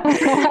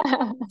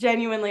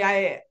 Genuinely,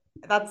 I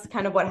that's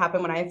kind of what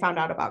happened when I found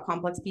out about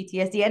complex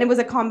PTSD. And it was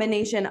a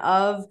combination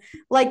of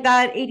like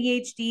that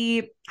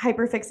ADHD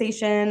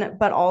hyperfixation,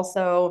 but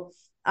also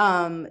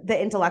the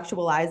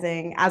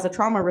intellectualizing as a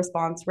trauma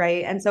response,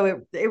 right? And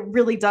so it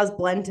really does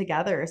blend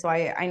together. So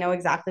I know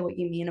exactly what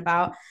you mean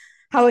about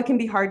how it can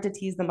be hard to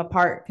tease them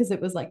apart because it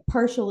was like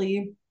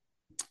partially,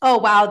 oh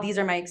wow, these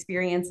are my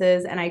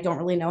experiences and I don't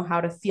really know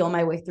how to feel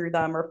my way through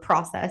them or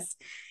process,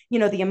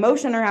 the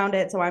emotion around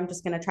it. So I'm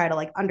just going to try to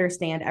like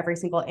understand every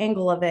single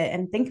angle of it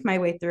and think my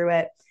way through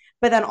it.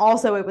 But then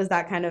also it was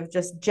that kind of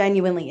just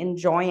genuinely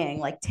enjoying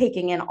like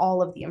taking in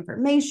all of the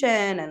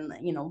information and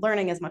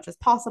learning as much as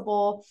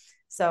possible.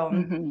 So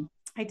Mm-hmm.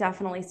 I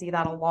definitely see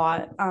that a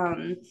lot.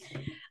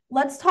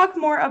 Let's talk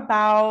more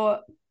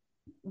about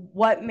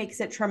what makes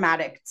it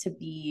traumatic to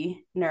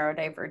be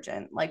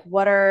neurodivergent. Like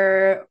what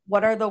are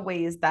the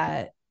ways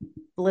that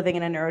living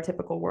in a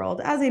neurotypical world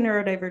as a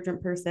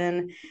neurodivergent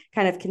person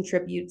kind of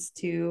contributes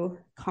to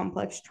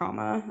complex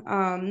trauma.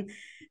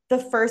 The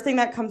first thing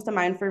that comes to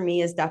mind for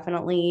me is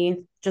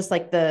definitely just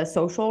like the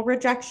social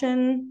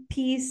rejection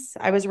piece.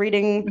 I was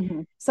reading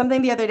Mm-hmm.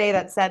 something the other day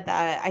that said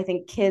that I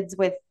think kids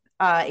with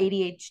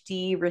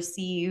ADHD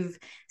receive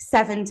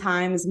 7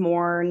 times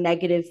more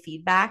negative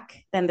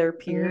feedback than their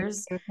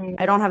peers. Mm-hmm.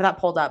 I don't have that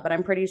pulled up, but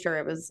I'm pretty sure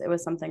it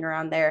was something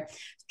around there.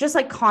 Just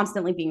like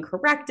constantly being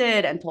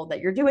corrected and told that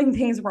you're doing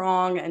things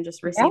wrong and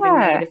just receiving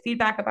Yeah. negative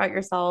feedback about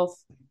yourself.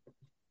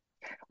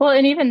 Well,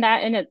 and even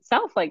that in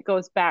itself like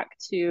goes back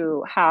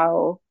to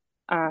how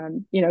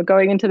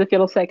going into the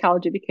field of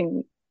psychology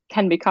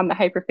can become the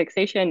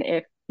hyperfixation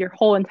if your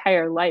whole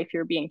entire life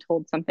you're being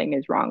told something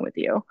is wrong with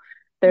you.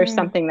 There's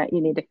something that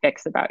you need to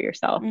fix about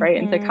yourself, right?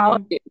 And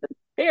psychology is a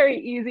very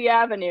easy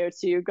avenue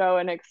to go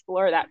and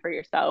explore that for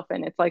yourself.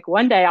 And it's like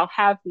one day I'll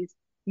have these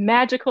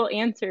magical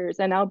answers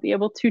and I'll be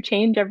able to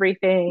change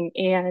everything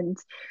and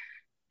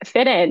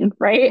fit in,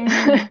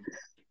 right?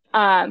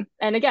 And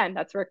again,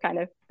 that's where kind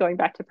of going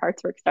back to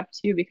parts work stuff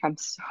too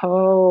becomes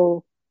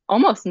so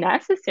almost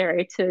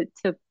necessary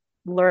to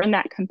learn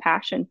that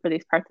compassion for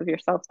these parts of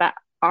yourself that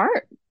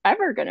aren't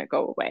ever going to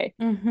go away.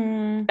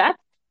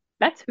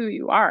 That's who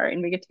you are,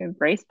 and we get to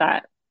embrace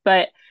that.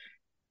 But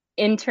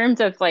in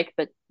terms of like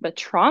the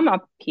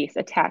trauma piece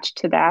attached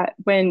to that,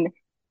 when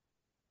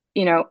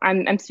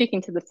I'm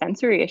speaking to the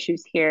sensory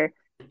issues here.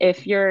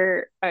 If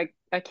you're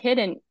a kid,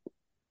 and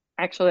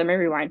actually let me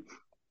rewind,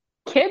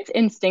 kids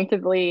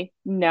instinctively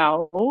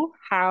know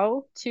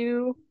how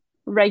to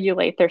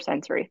regulate their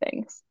sensory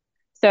things.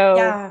 So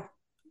Yeah.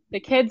 the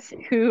kids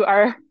who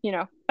are,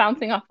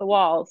 bouncing off the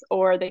walls,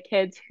 or the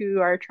kids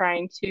who are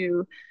trying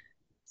to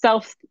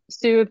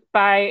self-soothe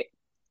by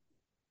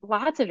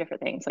lots of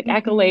different things like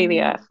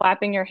echolalia,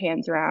 flapping your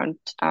hands around,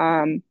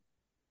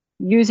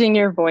 using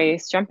your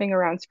voice, jumping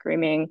around,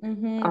 screaming,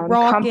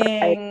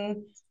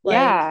 Rocking, like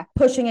yeah,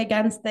 pushing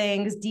against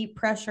things, deep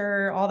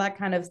pressure, all that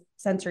kind of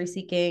sensory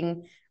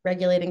seeking,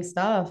 regulating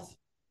stuff.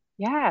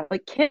 yeah,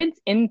 like kids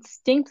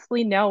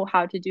instinctively know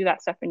how to do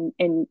that stuff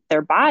in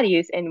their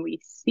bodies, and we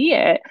see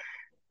it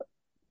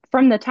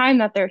from the time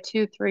that they're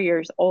 2, 3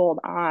 years old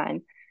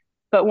on.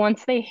 But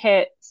once they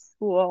hit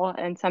school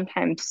and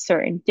sometimes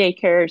certain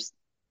daycares,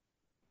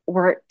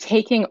 we're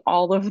taking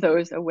all of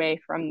those away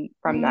from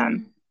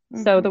them.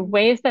 So the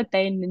ways that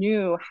they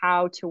knew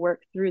how to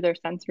work through their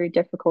sensory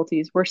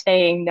difficulties, we're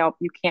saying, nope,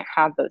 you can't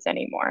have those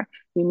anymore.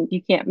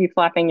 You can't be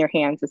flapping your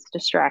hands. It's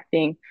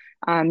distracting.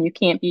 You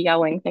can't be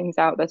yelling things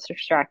out. That's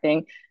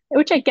distracting.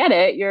 Which I get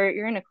it.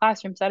 You're in a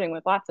classroom setting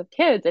with lots of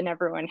kids and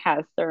everyone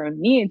has their own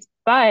needs,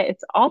 but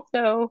it's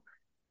also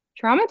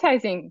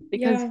traumatizing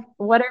because Yeah.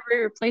 whatever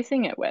you're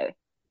replacing it with.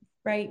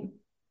 Right.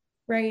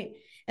 Right.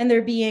 And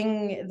they're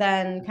being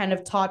then kind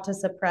of taught to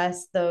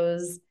suppress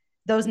those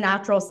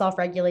natural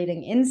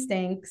self-regulating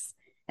instincts.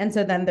 And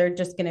so then they're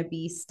just going to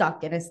be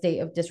stuck in a state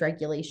of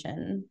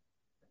dysregulation.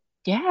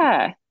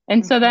 Yeah.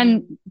 And so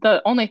then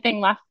the only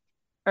thing left,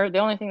 or the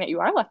only thing that you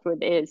are left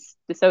with, is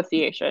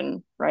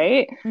dissociation,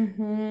 right?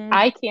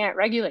 I can't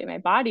regulate my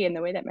body in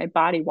the way that my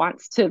body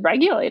wants to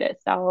regulate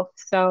itself.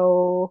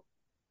 So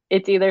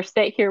it's either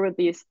sit here with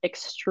these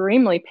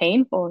extremely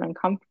painful and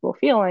uncomfortable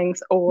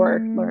feelings or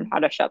learn how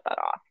to shut that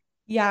off.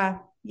 Yeah.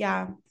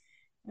 Yeah.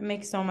 It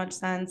makes so much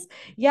sense.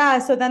 Yeah.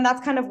 So then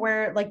that's kind of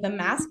where like the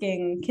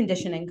masking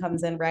conditioning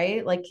comes in,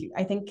 right? Like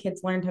I think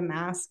kids learn to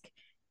mask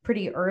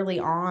pretty early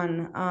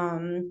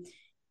on.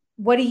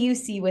 What do you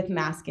see with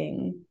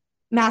masking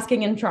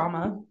and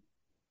trauma?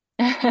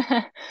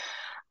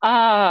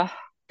 uh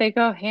they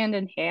go hand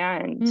in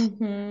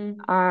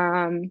hand.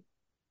 Um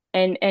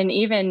and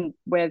even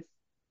with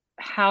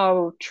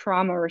how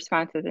trauma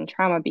responses and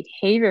trauma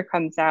behavior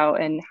comes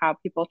out and how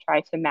people try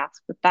to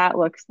mask what that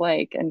looks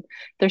like. And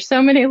there's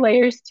so many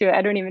layers to it.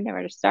 I don't even know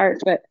where to start.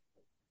 But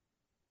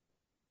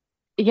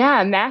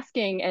yeah,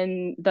 masking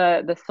and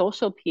the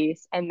social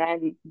piece, and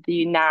then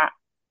the not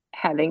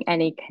having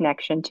any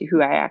connection to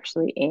who I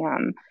actually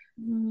am,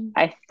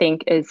 I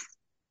think is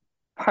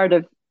part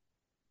of,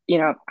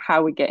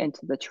 how we get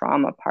into the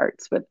trauma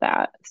parts with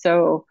that.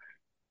 So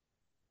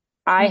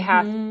I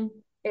have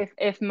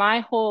if my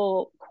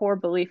whole core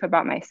belief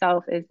about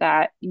myself is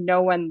that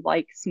no one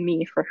likes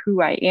me for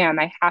who I am,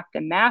 I have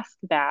to mask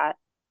that.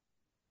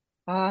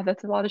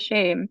 That's a lot of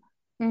shame.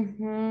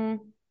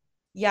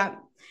 Yeah.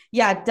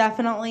 Yeah,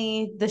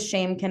 definitely the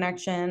shame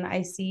connection.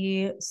 I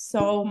see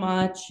so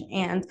much.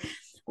 And,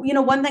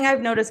 one thing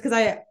I've noticed,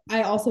 because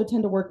I also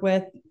tend to work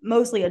with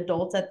mostly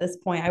adults at this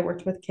point. I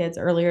worked with kids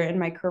earlier in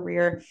my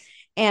career.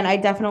 And I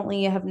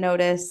definitely have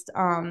noticed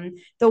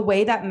the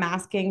way that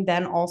masking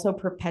then also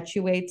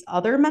perpetuates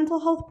other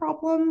mental health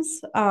problems.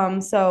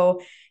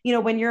 So,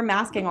 when you're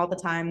masking all the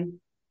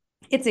time,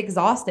 it's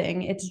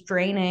exhausting, it's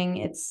draining,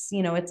 it's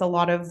a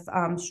lot of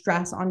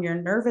stress on your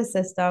nervous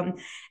system.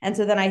 And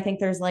so then I think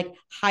there's like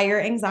higher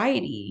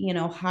anxiety,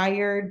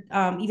 higher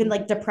even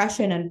like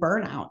depression and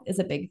burnout is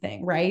a big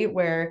thing, right?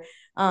 Where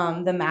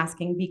the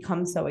masking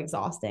becomes so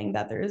exhausting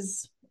that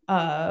there's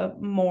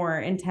more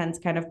intense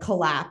kind of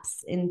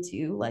collapse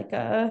into like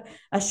a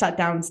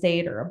shutdown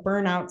state or a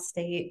burnout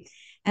state.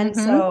 And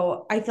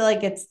so I feel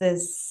like it's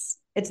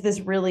this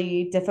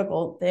really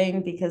difficult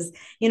thing because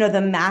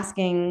the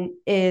masking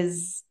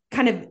is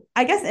kind of,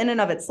 I guess, in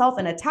and of itself,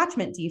 an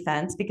attachment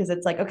defense, because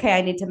it's like, okay,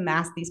 I need to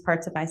mask these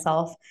parts of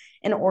myself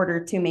in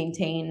order to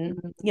maintain,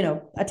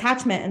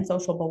 attachment and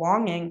social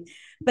belonging.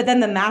 But then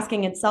the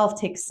masking itself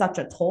takes such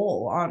a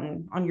toll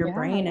on your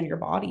brain Yeah. and your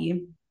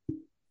body.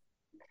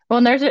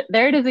 Well, and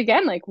there it is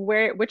again, like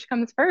which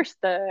comes first,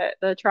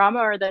 the trauma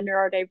or the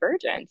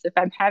neurodivergence? If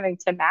I'm having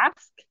to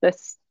mask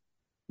this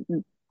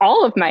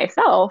all of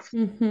myself,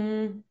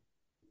 Mm-hmm.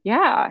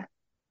 yeah.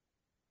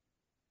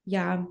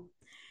 Yeah.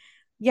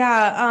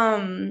 Yeah,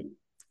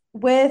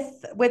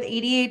 with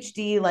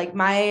ADHD, like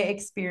my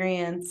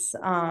experience,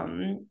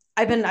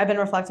 I've been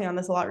reflecting on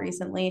this a lot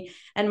recently,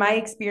 and my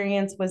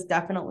experience was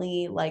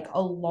definitely like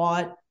a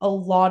lot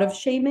of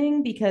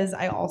shaming because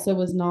I also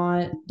was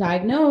not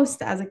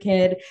diagnosed as a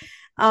kid.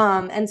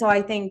 And so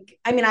I think,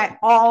 I mean,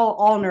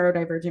 all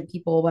neurodivergent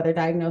people, whether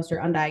diagnosed or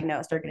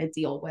undiagnosed, are going to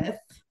deal with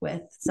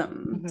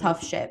some Mhm.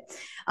 tough shit.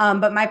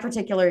 But my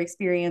particular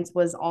experience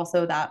was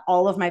also that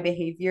all of my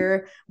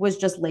behavior was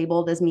just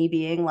labeled as me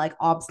being like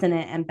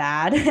obstinate and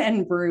bad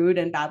and rude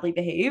and badly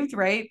behaved,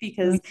 right?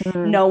 Because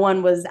Mhm. no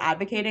one was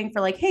advocating for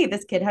like, hey,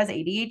 this kid has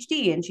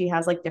ADHD and she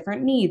has like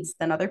different needs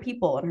than other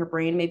people, and her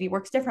brain maybe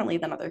works differently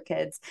than other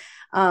kids.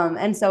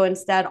 And so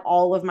instead,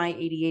 all of my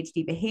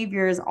ADHD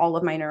behaviors, all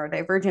of my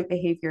neurodivergent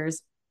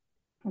behaviors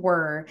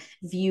were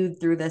viewed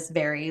through this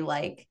very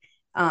like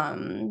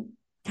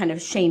kind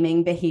of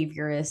shaming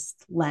behaviorist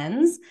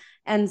lens.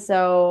 And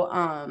so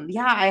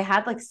yeah, I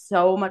had like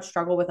so much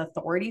struggle with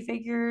authority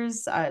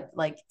figures,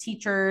 like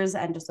teachers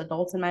and just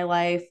adults in my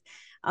life,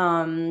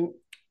 um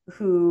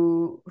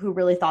who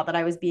really thought that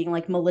I was being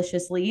like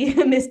maliciously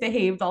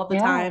misbehaved all the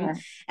time. Yeah.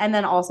 And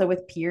then also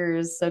with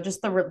peers, so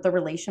just the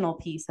relational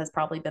piece has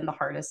probably been the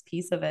hardest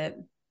piece of it.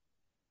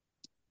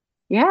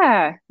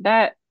 Yeah.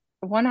 That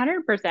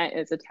 100%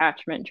 is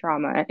attachment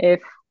trauma.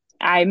 If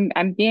I'm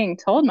being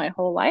told my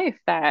whole life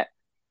that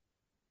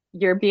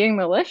you're being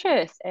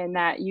malicious and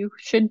that you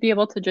should be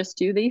able to just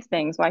do these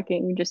things, why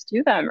can't you just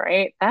do them,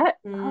 right? That's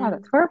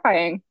Mm,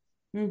 horrifying.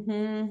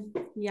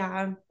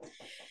 yeah.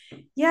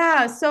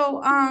 Yeah.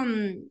 So,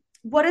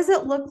 what does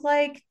it look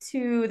like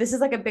to, this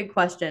is like a big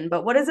question,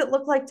 but what does it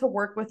look like to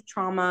work with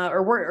trauma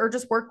or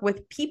just work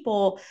with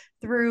people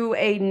through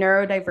a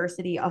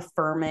neurodiversity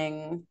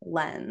affirming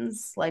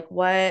lens? Like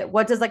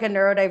what does like a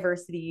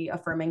neurodiversity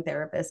affirming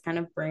therapist kind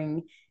of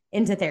bring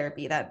into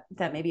therapy that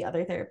maybe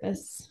other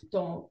therapists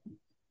don't?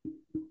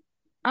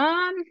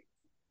 Um,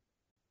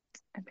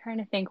 I'm trying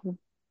to think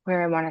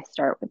where I want to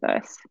start with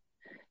this.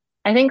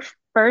 I think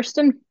first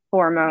and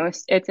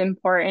foremost, it's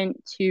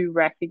important to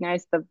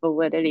recognize the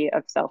validity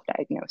of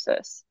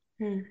self-diagnosis.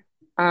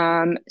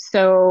 Hmm.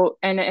 So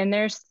and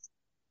there's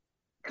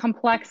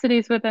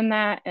complexities within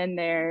that, and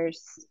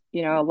there's,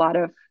 a lot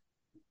of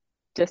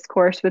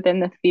discourse within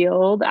the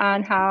field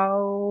on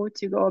how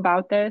to go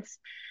about this.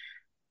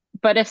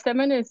 But if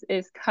someone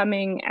is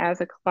coming as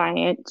a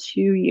client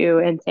to you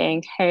and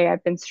saying, "Hey,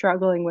 I've been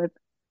struggling with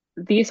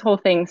these whole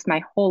things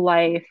my whole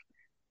life,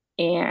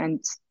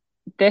 and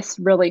this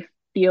really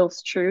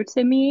feels true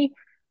to me,"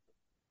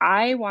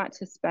 I want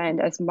to spend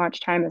as much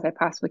time as I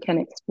possibly can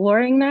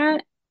exploring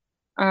that,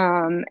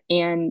 and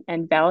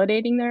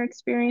validating their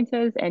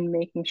experiences and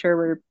making sure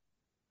we're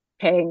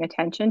paying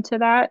attention to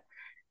that.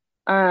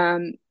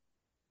 Um,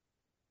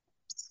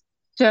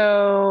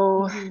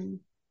 so Mm-hmm.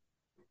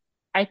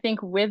 I think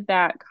with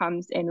that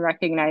comes in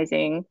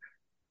recognizing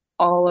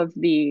all of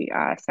the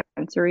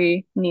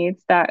sensory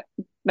needs that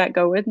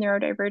go with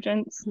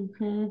neurodivergence.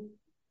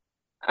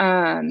 Mm-hmm.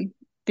 Um,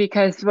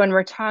 because when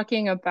we're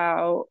talking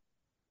about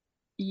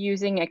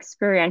using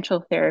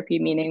experiential therapy,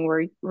 meaning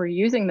we're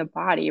using the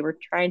body, we're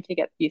trying to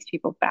get these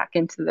people back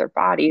into their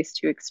bodies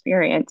to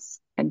experience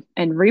and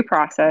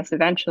reprocess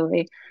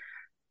eventually.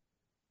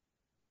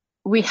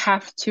 We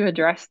have to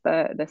address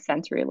the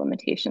sensory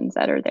limitations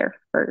that are there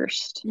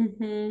first.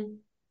 Mm-hmm.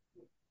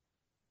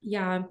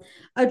 Yeah.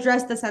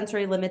 Address the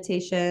sensory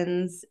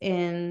limitations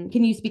in,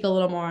 can you speak a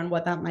little more on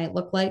what that might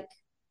look like?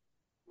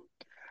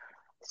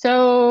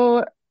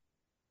 So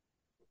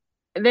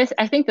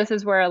I think this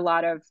is where a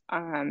lot of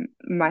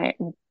my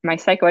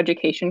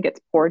psychoeducation gets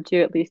poured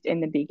to, at least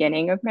in the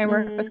beginning of my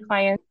work with Mm,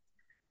 clients,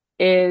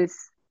 is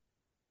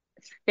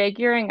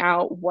figuring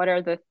out what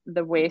are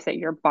the ways that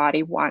your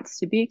body wants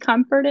to be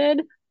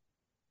comforted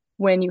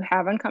when you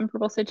have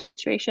uncomfortable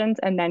situations,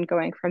 and then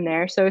going from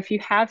there. So if you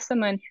have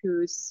someone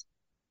who's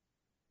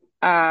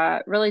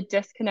really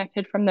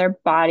disconnected from their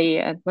body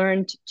and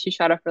learned to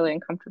shut off really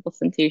uncomfortable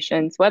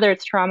sensations, whether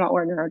it's trauma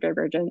or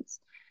neurodivergence,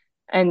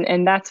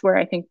 and that's where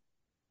I think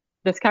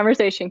this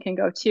conversation can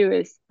go too,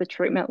 is the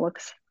treatment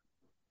looks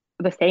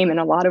the same in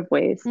a lot of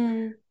ways,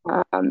 mm,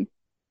 um,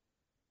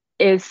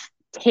 is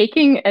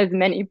taking as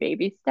many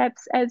baby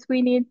steps as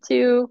we need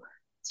to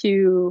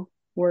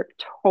work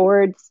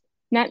towards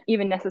not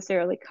even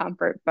necessarily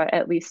comfort, but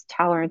at least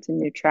tolerance and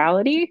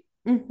neutrality,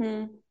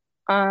 mm-hmm.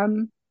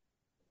 um,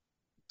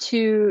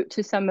 to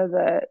some of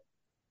the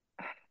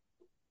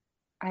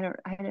I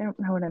don't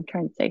know what I'm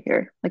trying to say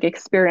here, like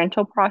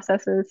experiential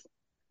processes.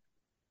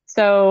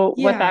 So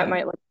what that Yeah.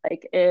 might look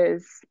like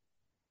is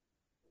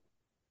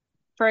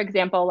for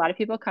example, a lot of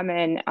people come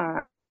in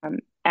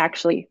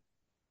actually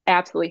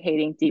absolutely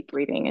hating deep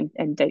breathing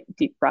and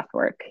deep breath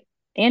work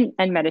and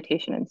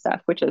meditation and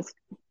stuff, which is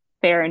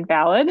fair and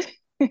valid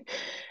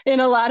in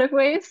a lot of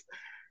ways.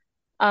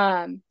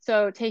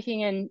 So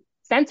taking in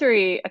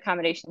sensory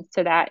accommodations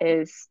to that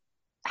is,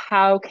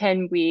 how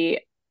can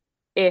we,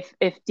 if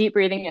deep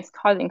breathing is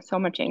causing so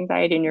much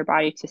anxiety in your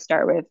body to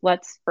start with,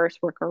 let's first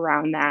work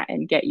around that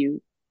and get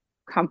you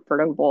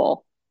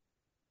comfortable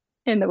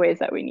in the ways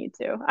that we need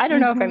to. I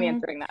don't know if I'm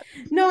answering that.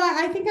 No,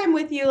 I think I'm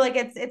with you. Like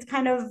it's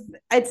kind of,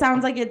 it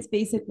sounds like it's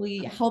basically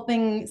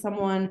helping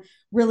someone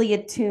really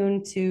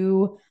attune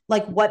to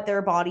like what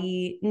their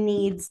body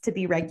needs to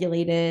be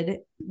regulated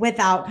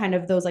without kind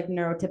of those like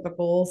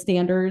neurotypical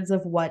standards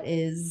of what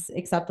is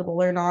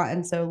acceptable or not.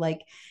 And so like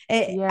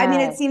I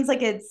mean, it seems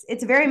like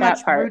it's very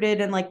much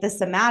rooted in like the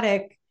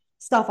somatic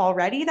stuff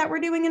already that we're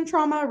doing in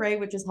trauma, right?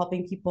 Which is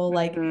helping people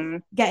like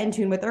get in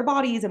tune with their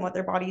bodies and what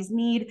their bodies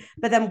need.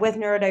 But then with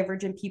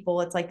neurodivergent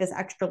people, it's like this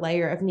extra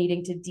layer of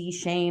needing to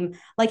de-shame.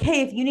 Like,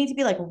 hey, if you need to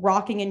be like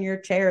rocking in your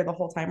chair the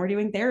whole time we're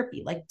doing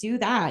therapy, like do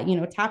that, you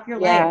know, tap your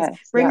legs,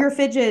 bring your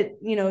fidget,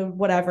 you know,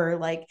 whatever,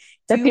 like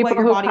do what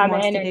your body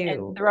wants to do.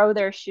 And throw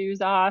their shoes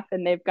off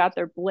and they've got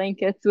their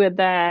blankets with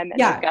them and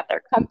they've got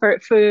their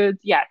comfort foods.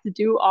 Yeah, to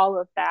do all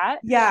of that.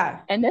 Yeah.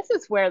 And this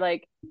is where,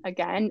 like,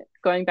 again,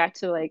 going back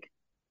to like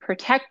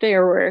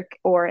protector work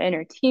or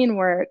inner teen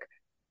work,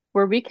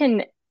 where we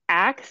can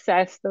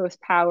access those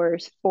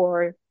powers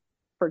for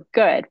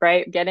good,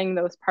 right? Getting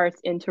those parts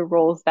into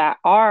roles that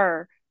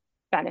are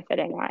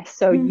benefiting us.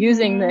 So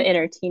using the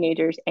inner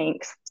teenager's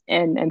angst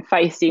and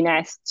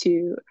feistiness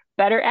to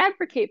better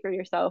advocate for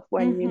yourself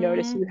when you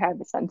notice you have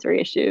the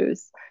sensory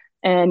issues,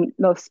 and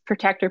those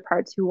protector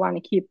parts who want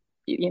to keep,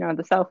 you know,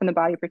 the self and the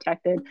body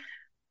protected,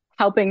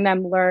 helping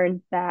them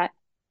learn that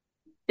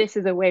this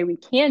is a way we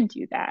can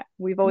do that.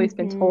 We've always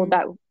been told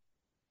that,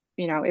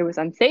 you know, it was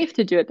unsafe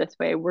to do it this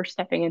way. We're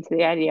stepping into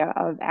the idea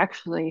of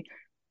actually,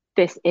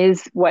 this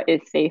is what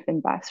is safe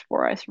and best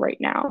for us right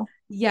now.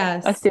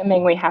 Yes.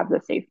 Assuming we have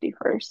the safety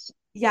first.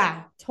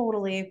 Yeah,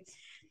 totally.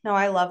 No,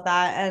 I love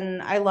that.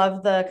 And I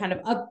love the kind of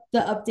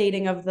the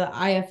updating of the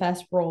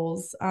IFS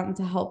roles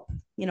to help,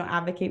 you know,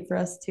 advocate for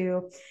us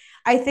too.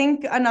 I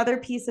think another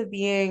piece of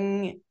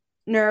being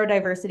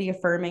neurodiversity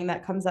affirming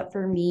that comes up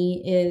for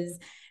me is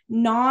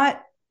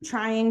not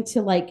trying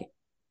to like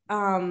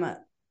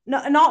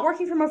not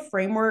working from a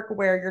framework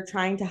where you're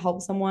trying to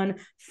help someone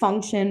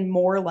function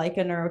more like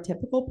a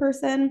neurotypical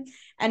person,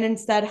 and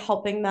instead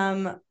helping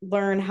them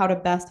learn how to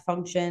best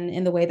function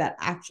in the way that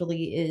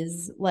actually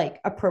is like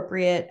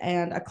appropriate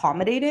and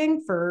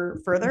accommodating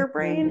for their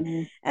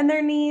brain and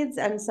their needs.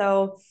 And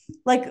so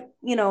like,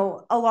 you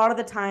know, a lot of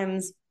the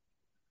times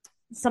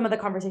some of the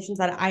conversations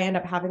that I end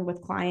up having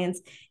with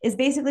clients is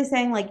basically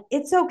saying like,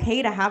 it's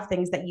okay to have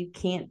things that you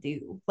can't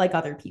do like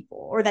other people,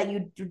 or that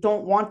you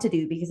don't want to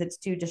do because it's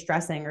too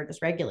distressing or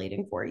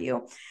dysregulating for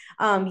you.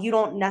 You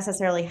don't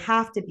necessarily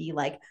have to be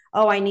like,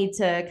 oh, I need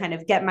to kind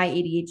of get my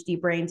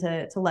ADHD brain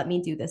to let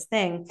me do this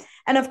thing.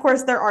 And of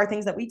course there are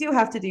things that we do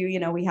have to do.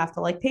 You know, we have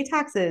to like pay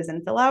taxes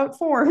and fill out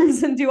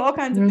forms and do all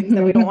kinds of things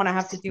that we don't want to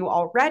have to do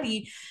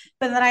already.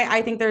 But then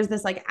I think there's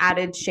this like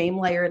added shame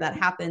layer that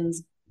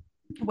happens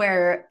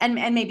where, and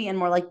maybe in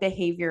more like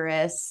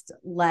behaviorist,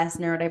 less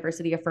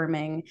neurodiversity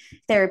affirming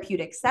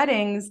therapeutic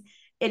settings,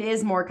 it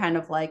is more kind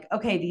of like,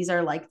 okay, these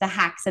are like the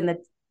hacks and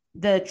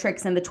the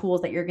tricks and the tools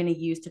that you're going to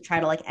use to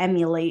try to like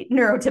emulate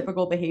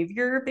neurotypical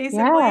behavior,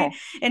 basically,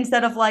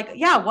 instead of like,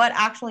 what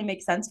actually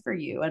makes sense for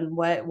you, and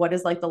what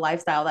is like the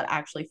lifestyle that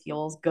actually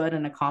feels good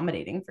and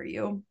accommodating for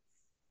you.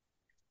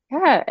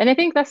 Yeah, and I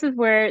think this is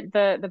where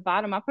the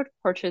bottom up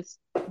approach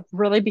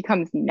really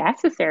becomes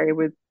necessary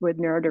with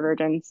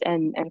neurodivergence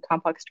and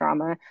complex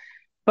trauma.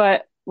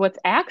 But what's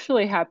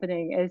actually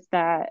happening is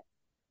that,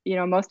 you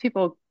know, most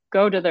people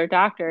go to their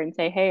doctor and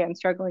say, hey, I'm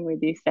struggling with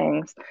these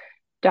things.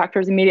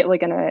 Doctor's immediately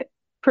going to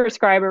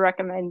prescribe or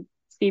recommend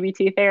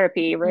CBT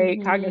therapy,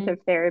 right?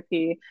 Cognitive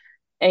therapy.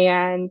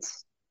 And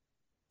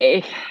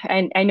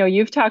I know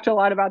you've talked a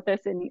lot about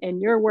this in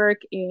your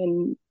work,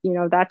 and, you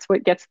know, that's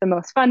what gets the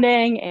most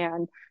funding,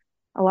 and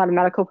a lot of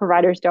medical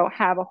providers don't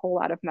have a whole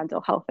lot of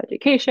mental health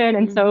education.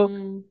 And so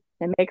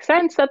it makes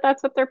sense that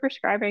that's what they're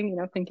prescribing, you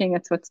know, thinking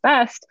it's what's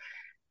best.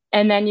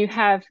 And then you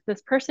have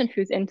this person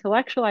who's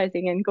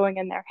intellectualizing and going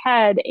in their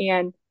head.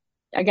 And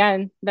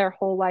again, their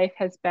whole life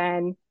has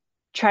been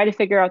try to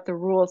figure out the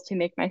rules to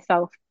make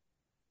myself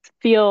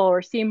feel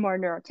or seem more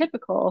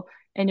neurotypical.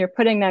 And you're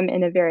putting them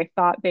in a very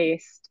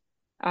thought-based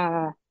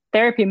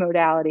therapy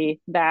modality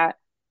that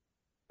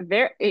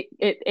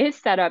it is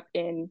set up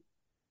in,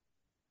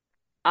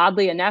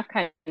 oddly enough,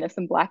 kind of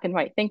some black and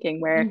white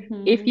thinking where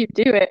if you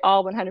do it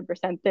all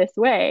 100% this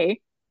way,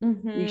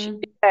 you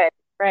should be good,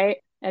 right?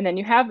 And then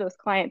you have those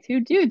clients who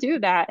do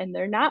that and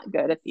they're not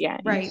good at the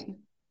end. Right.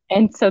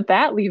 And so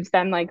that leaves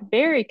them like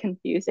very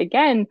confused.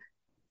 Again,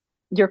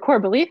 your core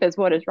belief is,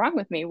 what is wrong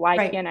with me?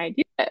 Why can't I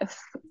do this?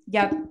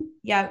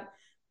 Yep.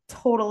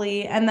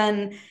 Totally. And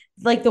then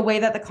like the way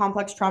that the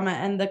complex trauma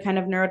and the kind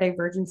of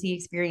neurodivergency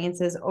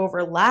experiences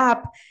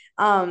overlap,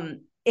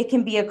 it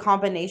can be a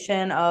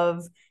combination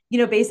of,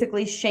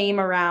 basically shame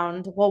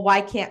around, well, why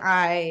can't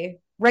I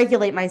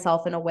regulate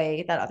myself in a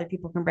way that other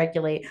people can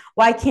regulate?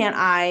 Why can't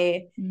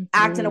I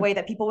act in a way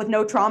that people with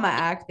no trauma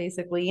act,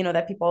 basically,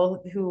 that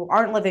people who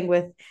aren't living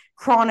with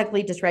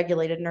chronically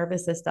dysregulated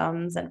nervous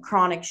systems and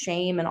chronic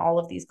shame and all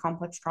of these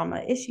complex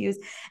trauma issues.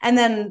 And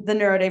then the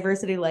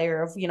neurodiversity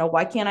layer of,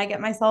 why can't I get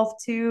myself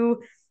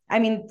to, I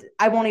mean,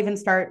 I won't even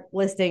start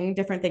listing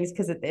different things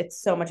because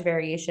it's so much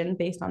variation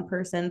based on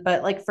person.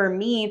 But like for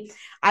me,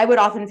 I would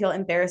often feel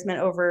embarrassment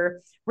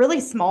over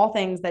really small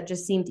things that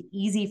just seemed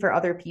easy for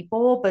other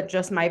people, but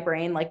just my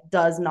brain like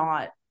does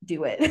not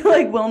do it,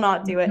 like will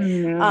not do it.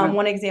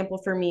 One example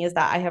for me is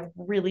that I have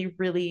really,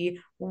 really,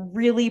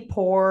 really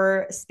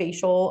poor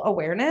spatial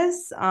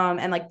awareness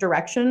and like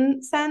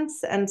direction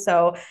sense. And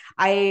so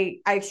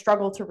I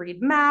struggle to read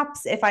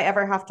maps. If I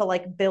ever have to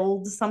like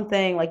build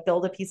something, like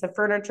build a piece of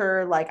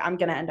furniture, like I'm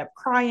gonna end up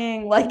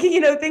crying, like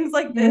things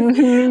like this.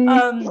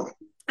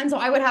 And so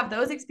I would have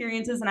those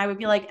experiences and I would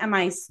be like, am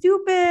I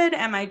stupid?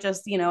 Am I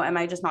just, am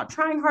I just not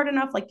trying hard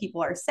enough? Like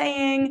people are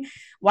saying,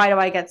 why do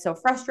I get so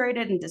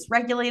frustrated and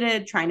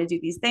dysregulated trying to do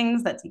these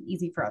things that seem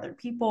easy for other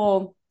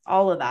people?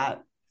 All of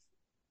that.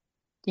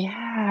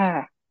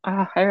 Yeah.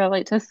 I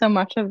relate to so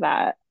much of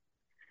that.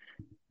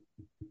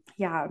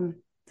 Yeah.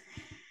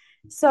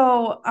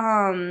 So,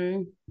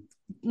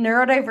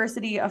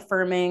 neurodiversity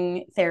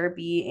affirming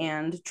therapy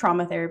and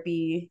trauma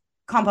therapy,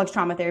 complex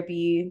trauma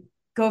therapy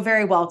go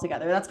very well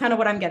together. That's kind of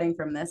what I'm getting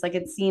from this. Like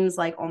it seems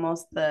like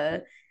almost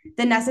the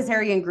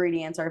necessary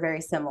ingredients are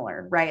very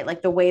similar, right?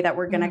 Like the way that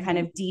we're going to kind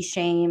of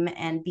de-shame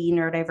and be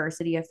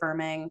neurodiversity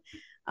affirming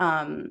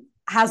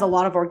has a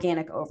lot of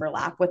organic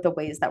overlap with the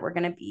ways that we're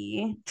going to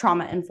be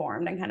trauma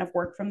informed and kind of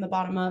work from the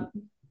bottom up.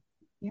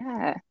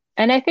 Yeah.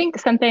 And I think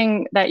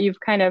something that you've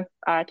kind of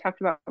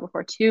talked about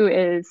before too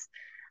is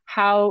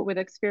how with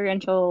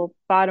experiential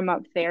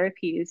bottom-up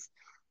therapies,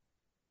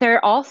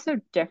 they're also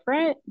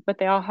different, but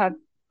they all have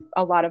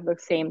a lot of the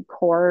same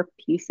core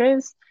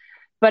pieces.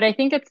 But I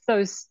think it's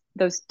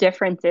those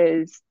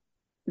differences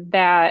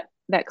that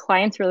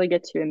clients really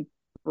get to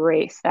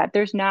embrace, that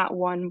there's not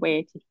one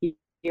way to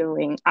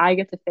healing. I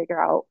get to figure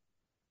out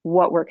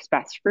what works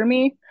best for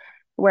me.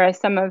 Whereas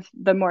some of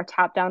the more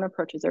top-down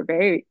approaches are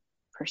very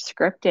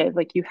prescriptive,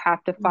 like you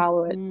have to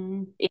follow it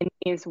in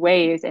these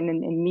ways and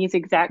in these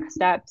exact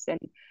steps.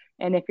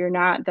 And if you're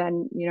not,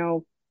 then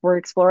we're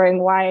exploring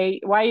why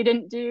you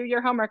didn't do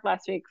your homework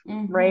last week,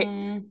 right?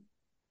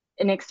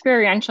 And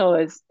experiential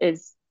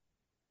is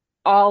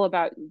all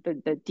about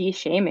the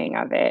de-shaming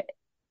of it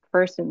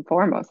first and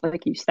foremost,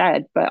 like you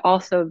said, but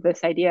also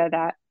this idea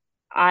that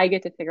I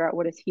get to figure out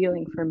what is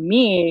healing for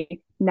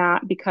me,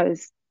 not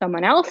because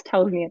someone else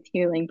tells me it's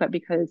healing, but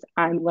because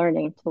I'm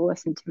learning to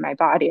listen to my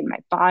body and my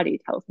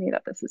body tells me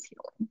that this is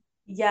healing.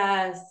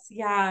 Yes.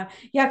 Yeah.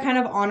 Yeah. Kind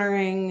of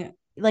honoring,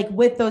 like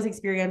with those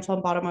experiential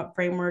and bottom up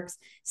frameworks,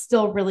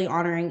 still really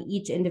honoring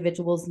each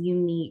individual's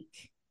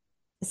unique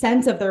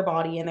sense of their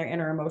body and their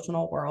inner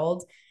emotional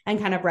world, and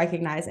kind of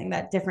recognizing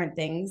that different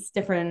things,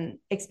 different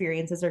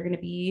experiences are going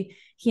to be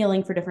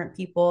healing for different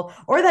people,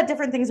 or that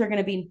different things are going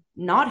to be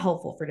not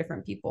helpful for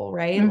different people,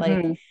 right?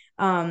 Like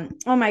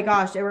oh my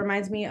gosh, it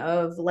reminds me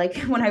of like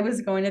when I was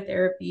going to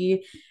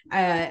therapy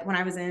when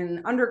I was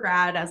in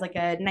undergrad as like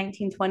a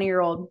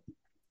 19-20-year-old,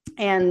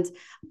 and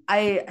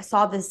I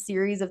saw this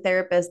series of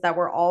therapists that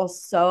were all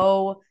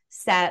so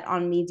set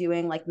on me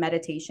doing like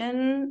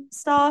meditation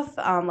stuff,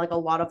 like a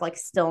lot of like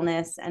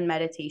stillness and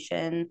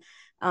meditation.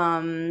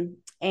 And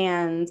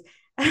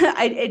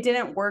it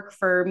didn't work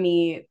for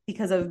me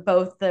because of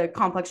both the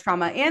complex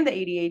trauma and the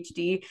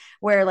ADHD,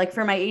 where like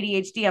for my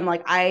ADHD, I'm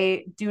like,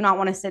 I do not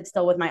want to sit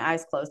still with my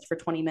eyes closed for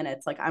 20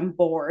 minutes. Like I'm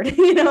bored,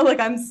 like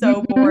I'm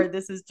so bored.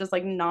 This is just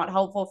like not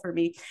helpful for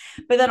me.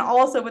 But then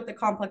also with the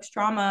complex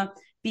trauma,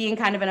 being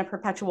kind of in a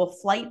perpetual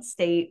flight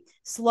state,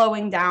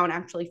 slowing down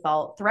actually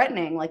felt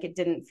threatening. Like it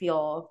didn't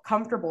feel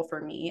comfortable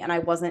for me. And I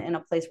wasn't in a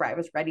place where I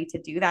was ready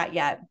to do that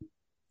yet.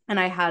 And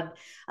I had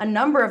a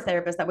number of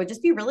therapists that would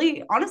just be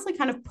really honestly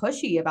kind of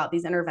pushy about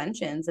these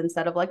interventions,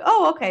 instead of like,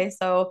 oh, okay,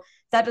 so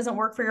that doesn't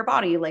work for your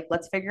body. Like,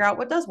 let's figure out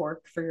what does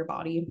work for your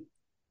body.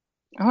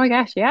 Oh my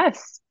gosh,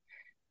 yes.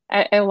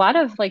 A lot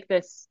of like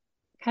this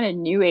kind of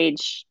new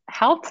age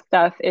health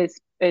stuff is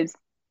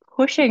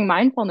pushing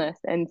mindfulness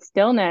and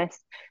stillness,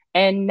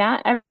 and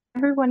not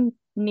everyone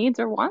needs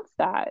or wants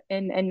that,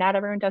 and not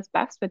everyone does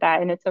best with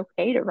that, and it's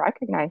okay to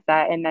recognize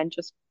that and then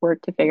just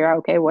work to figure out,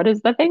 okay, what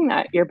is the thing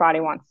that your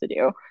body wants to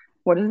do?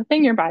 What is the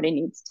thing your body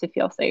needs to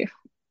feel safe?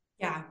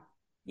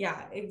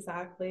 Yeah,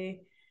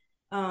 exactly.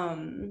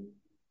 um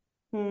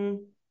hmm.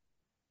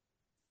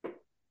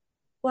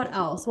 What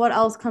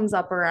else comes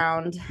up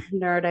around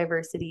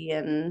neurodiversity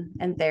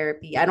and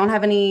therapy? I don't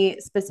have any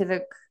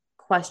specific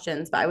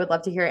questions, but I would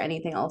love to hear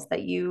anything else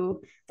that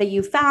you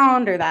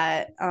found, or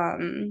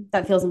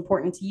that feels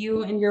important to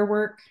you in your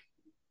work.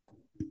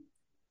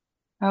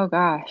 Oh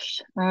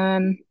gosh.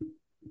 I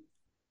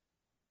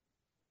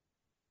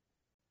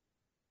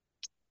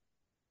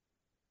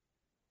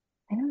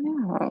don't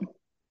know.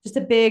 Just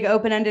a big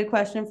open-ended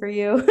question for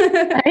you.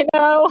 I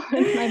know.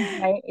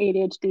 My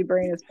ADHD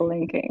brain is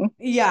blinking.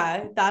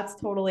 Yeah, that's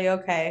totally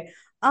okay.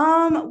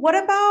 What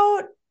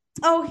about,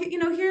 oh,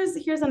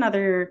 here's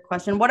another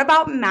question. What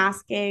about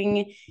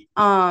masking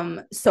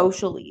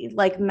socially,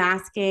 like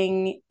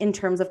masking in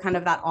terms of kind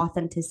of that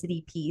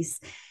authenticity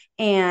piece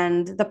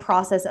and the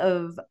process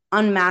of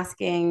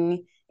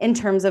unmasking in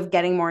terms of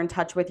getting more in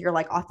touch with your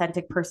like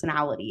authentic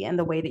personality and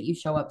the way that you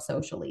show up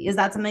socially? Is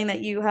that something that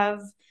you have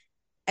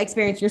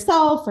experienced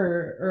yourself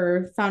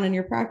or found in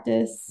your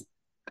practice?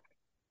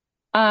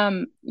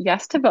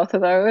 Yes to both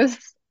of those.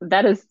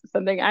 That is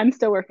something I'm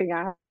still working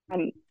on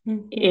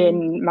Mm-hmm.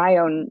 in my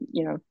own,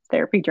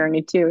 therapy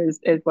journey too,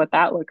 is what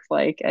that looks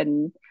like,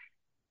 and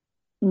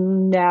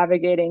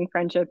navigating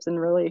friendships and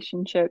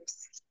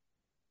relationships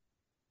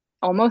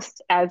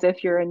almost as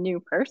if you're a new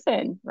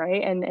person,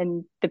 right?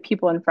 And the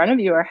people in front of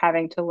you are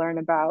having to learn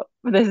about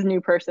this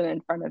new person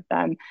in front of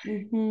them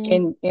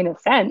Mm-hmm. in a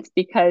sense,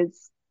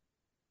 because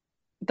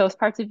those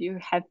parts of you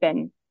have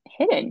been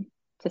hidden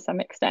to some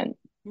extent.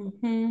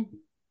 Mm-hmm.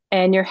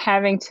 And you're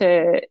having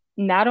to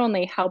not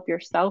only help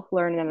yourself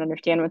learn and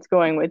understand what's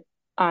going with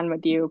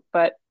you,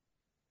 but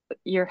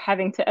you're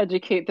having to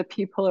educate the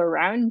people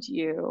around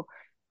you,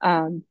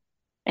 um,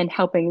 and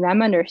helping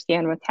them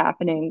understand what's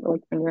happening.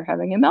 Like when you're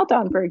having a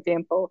meltdown, for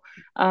example,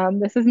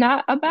 this is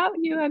not about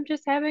you. I'm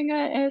just having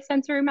a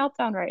sensory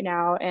meltdown right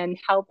now, and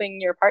helping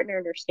your partner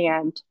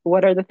understand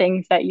what are the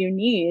things that you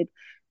need.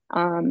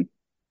 Um,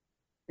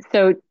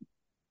 so,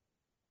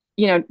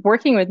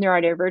 working with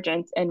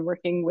neurodivergence and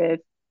working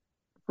with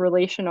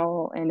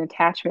relational and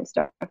attachment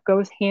stuff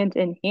goes hand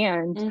in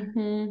hand,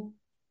 Mm-hmm.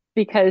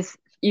 because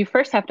you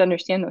first have to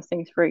understand those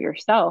things for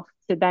yourself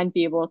to then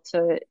be able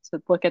to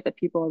look at the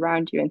people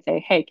around you and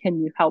say, hey, can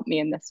you help me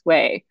in this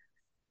way?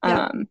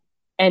 Yep.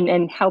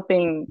 And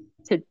helping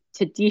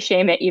to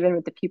de-shame it even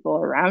with the people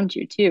around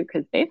you too,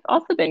 because they've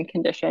also been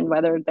conditioned,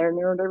 whether they're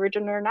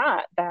neurodivergent or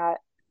not, that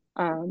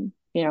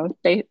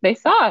they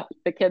saw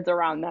the kids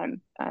around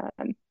them,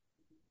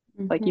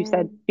 like you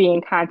said, Mm-hmm.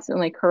 being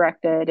constantly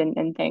corrected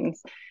and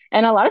things.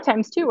 And a lot of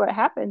times too, what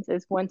happens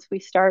is once we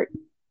start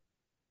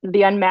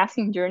the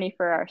unmasking journey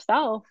for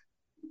ourselves,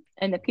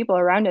 and the people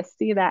around us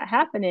see that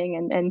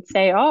happening and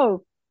say,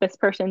 oh, this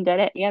person did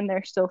it and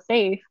they're still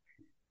safe,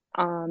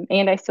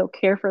 and I still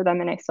care for them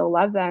and I still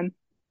love them,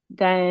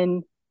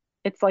 then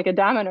it's like a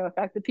domino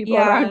effect. The people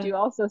around Yeah. you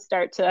also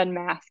start to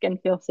unmask and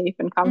feel safe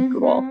and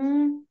comfortable.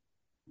 Mm-hmm.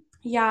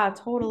 Yeah,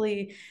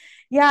 totally.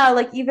 Yeah,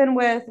 like even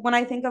with when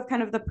I think of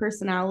kind of the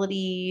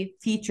personality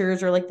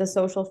features or like the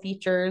social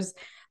features,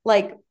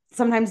 like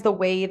sometimes the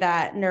way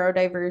that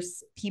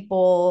neurodiverse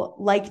people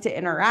like to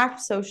interact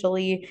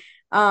socially,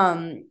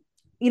 um,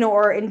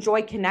 or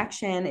enjoy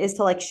connection is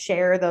to like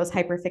share those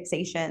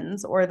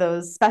hyperfixations or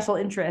those special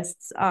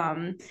interests,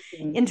 Mm.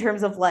 in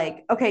terms of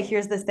like, okay,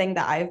 here's this thing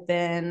that I've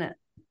been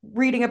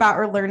reading about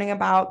or learning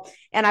about,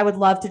 and I would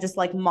love to just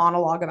like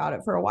monologue about it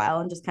for a while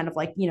and just kind of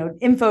like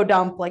info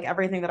dump like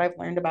everything that I've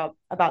learned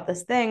about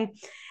this thing.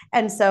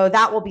 And so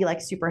that will be like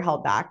super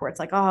held back, where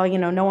it's like, oh,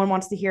 no one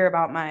wants to hear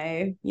about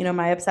my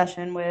my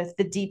obsession with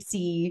the deep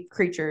sea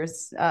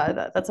creatures.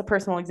 That's a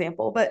personal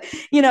example, but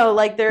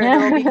like there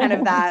will be kind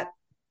of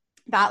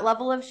that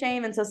level of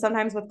shame. And so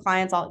sometimes with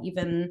clients, I'll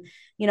even,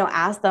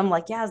 ask them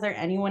like, yeah, is there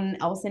anyone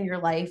else in your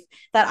life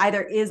that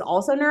either is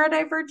also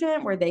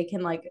neurodivergent where they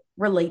can like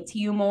relate to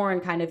you more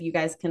and kind of you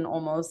guys can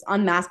almost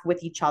unmask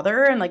with each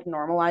other and like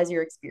normalize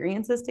your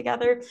experiences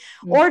together,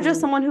 or just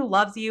Mm-hmm. someone who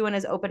loves you and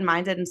is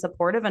open-minded and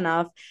supportive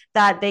enough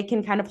that they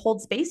can kind of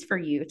hold space for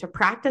you to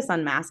practice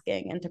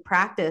unmasking and to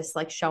practice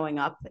like showing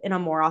up in a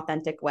more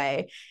authentic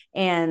way,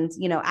 and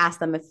ask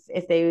them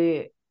if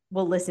they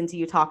will listen to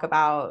you talk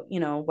about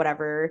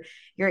whatever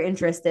your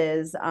interest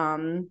is,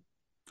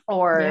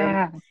 or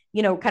Yeah.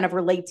 kind of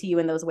relate to you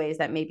in those ways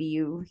that maybe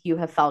you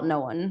have felt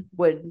no one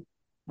would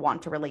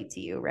want to relate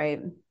to you,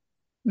 right?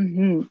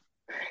 Mm-hmm.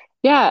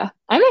 Yeah,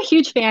 I'm a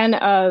huge fan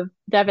of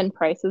Devin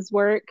Price's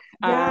work.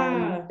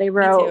 Yeah, They me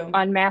wrote too.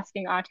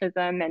 Unmasking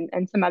Autism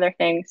and some other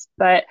things,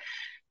 but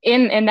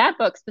in that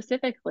book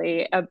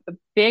specifically, a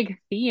big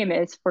theme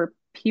is for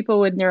people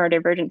with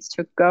neurodivergence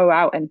to go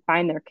out and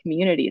find their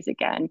communities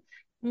again,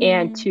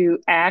 and Mm-hmm. to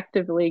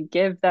actively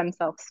give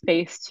themselves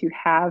space to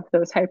have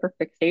those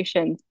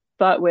hyperfixations,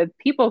 but with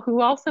people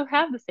who also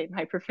have the same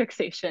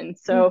hyperfixation.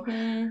 So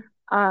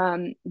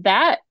Mm-hmm.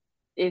 that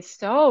is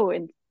so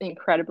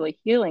incredibly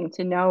healing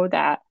to know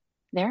that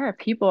there are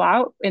people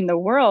out in the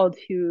world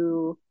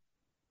who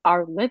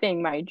are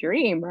living my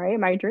dream, right?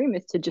 My dream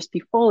is to just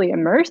be fully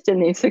immersed in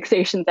these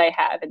fixations I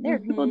have. And there are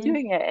people Mm-hmm.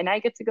 doing it, and I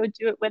get to go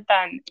do it with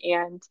them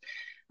and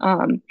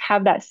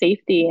have that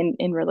safety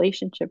in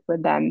relationship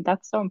with them.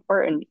 That's so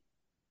important.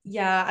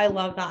 Yeah, I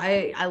love that.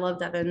 I love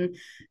Devin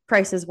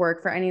Price's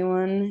work. For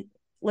anyone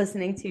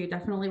listening to,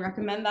 definitely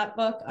recommend that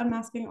book,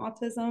 Unmasking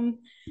Autism.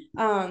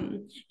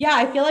 Yeah,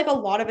 I feel like a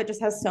lot of it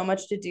just has so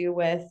much to do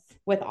with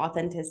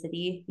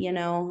authenticity,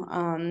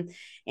 and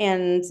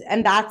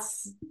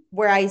that's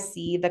where I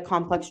see the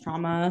complex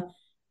trauma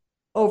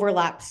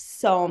overlap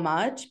so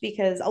much,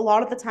 because a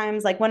lot of the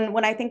times, like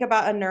when I think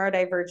about a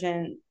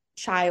neurodivergent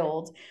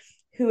child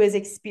who is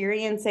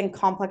experiencing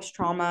complex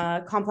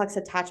trauma, complex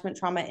attachment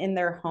trauma in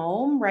their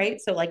home, right?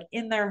 So like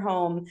in their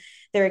home,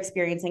 they're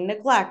experiencing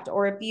neglect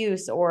or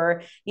abuse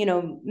or,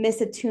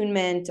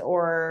 misattunement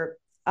or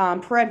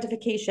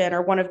parentification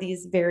or one of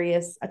these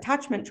various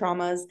attachment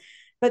traumas.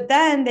 But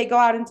then they go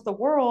out into the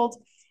world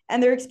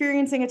and they're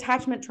experiencing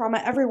attachment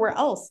trauma everywhere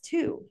else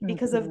too,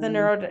 because of the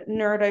Mm-hmm.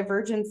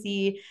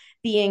 neurodivergency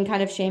being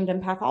kind of shamed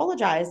and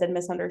pathologized and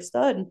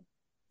misunderstood.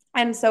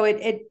 And so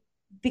it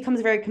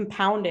becomes very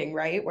compounding,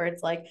 right? Where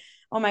it's like,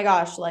 oh my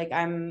gosh, like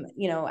I'm,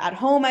 at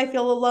home I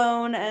feel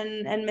alone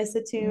and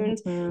misattuned.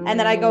 And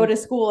then I go Mm-hmm. to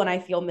school and I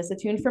feel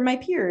misattuned from my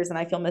peers and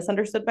I feel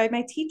misunderstood by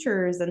my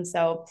teachers. And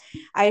so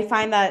I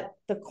find that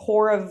the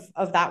core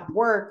of that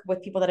work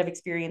with people that have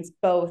experienced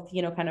both,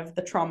 kind of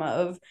the trauma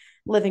of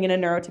living in a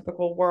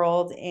neurotypical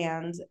world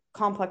and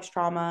complex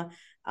trauma,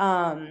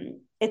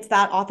 it's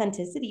that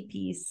authenticity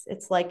piece.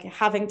 It's like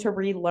having to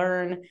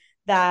relearn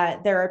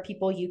that there are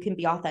people you can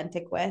be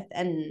authentic with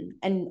and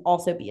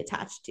also be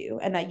attached to,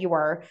 and that you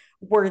are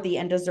worthy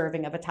and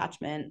deserving of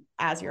attachment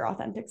as your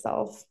authentic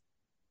self.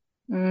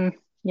 Mm,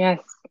 yes,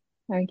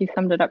 I think you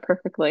summed it up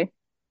perfectly.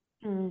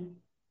 Mm.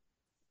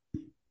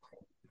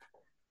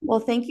 Well,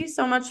 thank you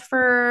so much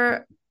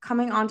for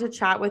coming on to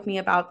chat with me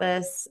about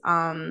this.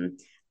 I'm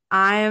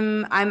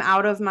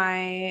out of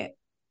my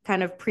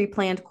kind of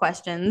pre-planned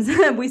questions.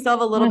 We still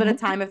have a little bit of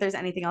time if there's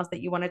anything else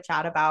that you want to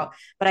chat about,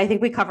 but I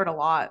think we covered a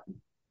lot.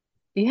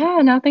 Yeah,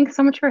 no, thanks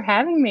so much for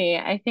having me.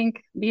 I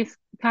think these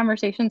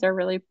conversations are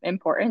really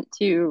important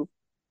to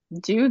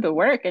do the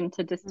work and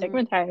to Mm.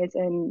 destigmatize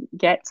and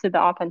get to the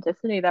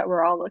authenticity that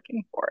we're all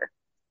looking for.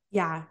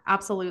 Yeah,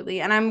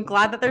 absolutely. And I'm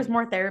glad that there's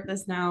more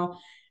therapists now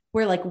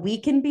where like we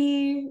can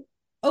be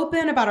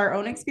open about our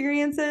own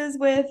experiences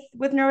with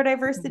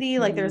neurodiversity.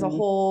 Like there's a Mhm.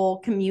 whole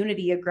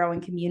community, a growing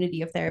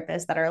community of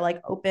therapists that are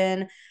like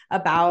open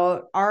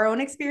about our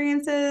own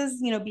experiences,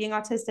 being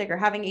autistic or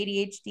having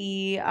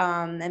ADHD,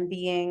 and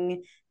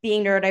being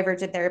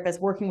neurodivergent therapists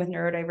working with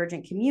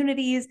neurodivergent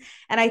communities.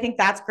 And I think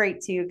that's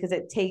great too, because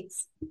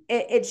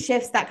it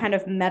shifts that kind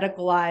of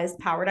medicalized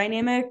power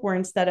dynamic where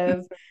instead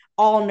of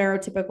all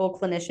neurotypical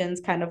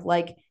clinicians kind of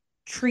like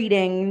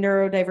treating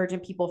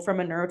neurodivergent people from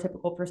a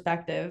neurotypical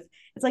perspective,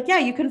 it's like, yeah,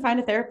 you can find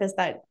a therapist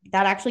that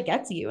actually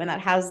gets you and that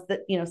has the,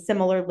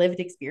 similar lived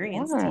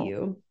experience to Yeah.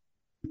 you.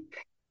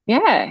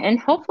 Yeah, and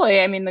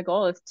hopefully, I mean, the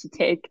goal is to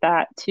take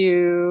that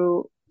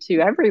to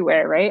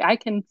everywhere, right? I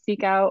can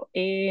seek out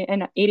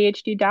an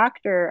ADHD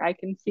doctor. I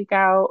can seek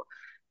out,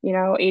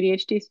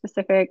 ADHD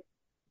specific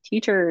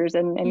teachers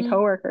and Mm,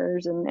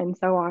 coworkers and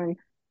so on.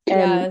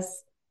 And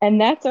yes.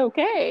 and that's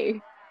okay.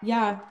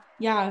 Yeah.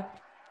 Yeah.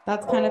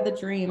 That's kind of the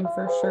dream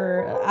for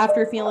sure.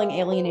 After feeling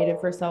alienated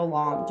for so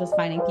long, just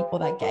finding people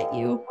that get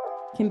you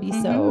can be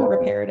so Hmm.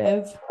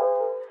 reparative.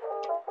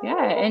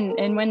 Yeah,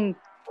 and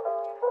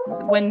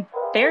when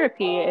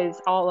therapy is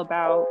all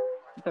about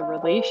the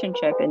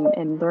relationship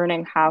and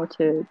learning how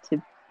to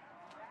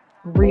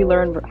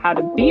relearn how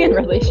to be in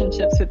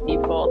relationships with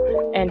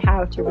people and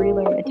how to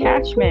relearn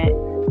attachment,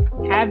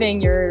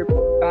 having your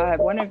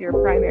one of your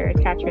primary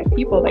attachment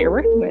people that you're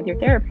working with, your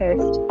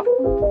therapist,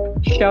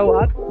 show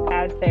up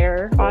as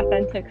their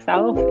authentic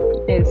self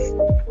is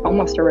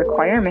almost a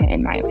requirement,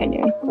 in my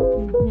opinion.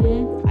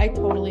 I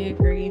totally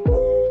agree.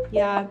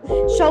 Yeah.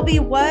 Shelby,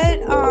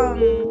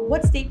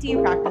 what state do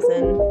you practice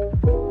in?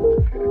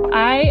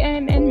 I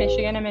am in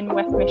Michigan. I'm in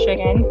West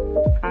Michigan,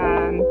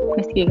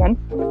 Muskegon.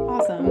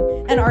 Awesome.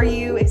 And are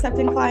you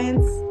accepting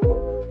clients?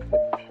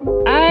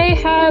 I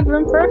have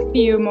room for a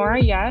few more,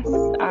 yes.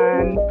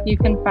 You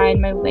can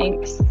find my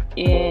links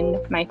in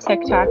my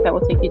TikTok that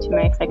will take you to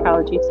my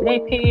Psychology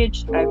Today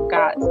page. I've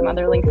got some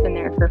other links in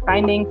there for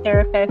finding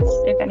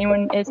therapists if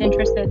anyone is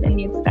interested and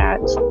needs that.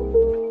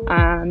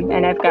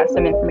 And I've got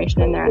some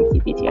information in there on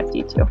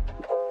CPTSD too.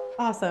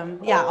 Awesome.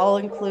 Yeah, I'll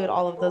include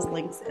all of those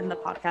links in the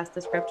podcast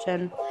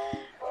description.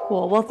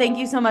 Cool. Well, thank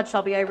you so much,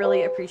 Shelby. I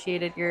really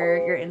appreciated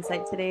your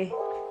insight today.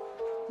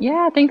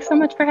 Yeah, thanks so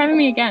much for having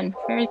me again.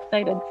 Very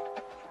excited.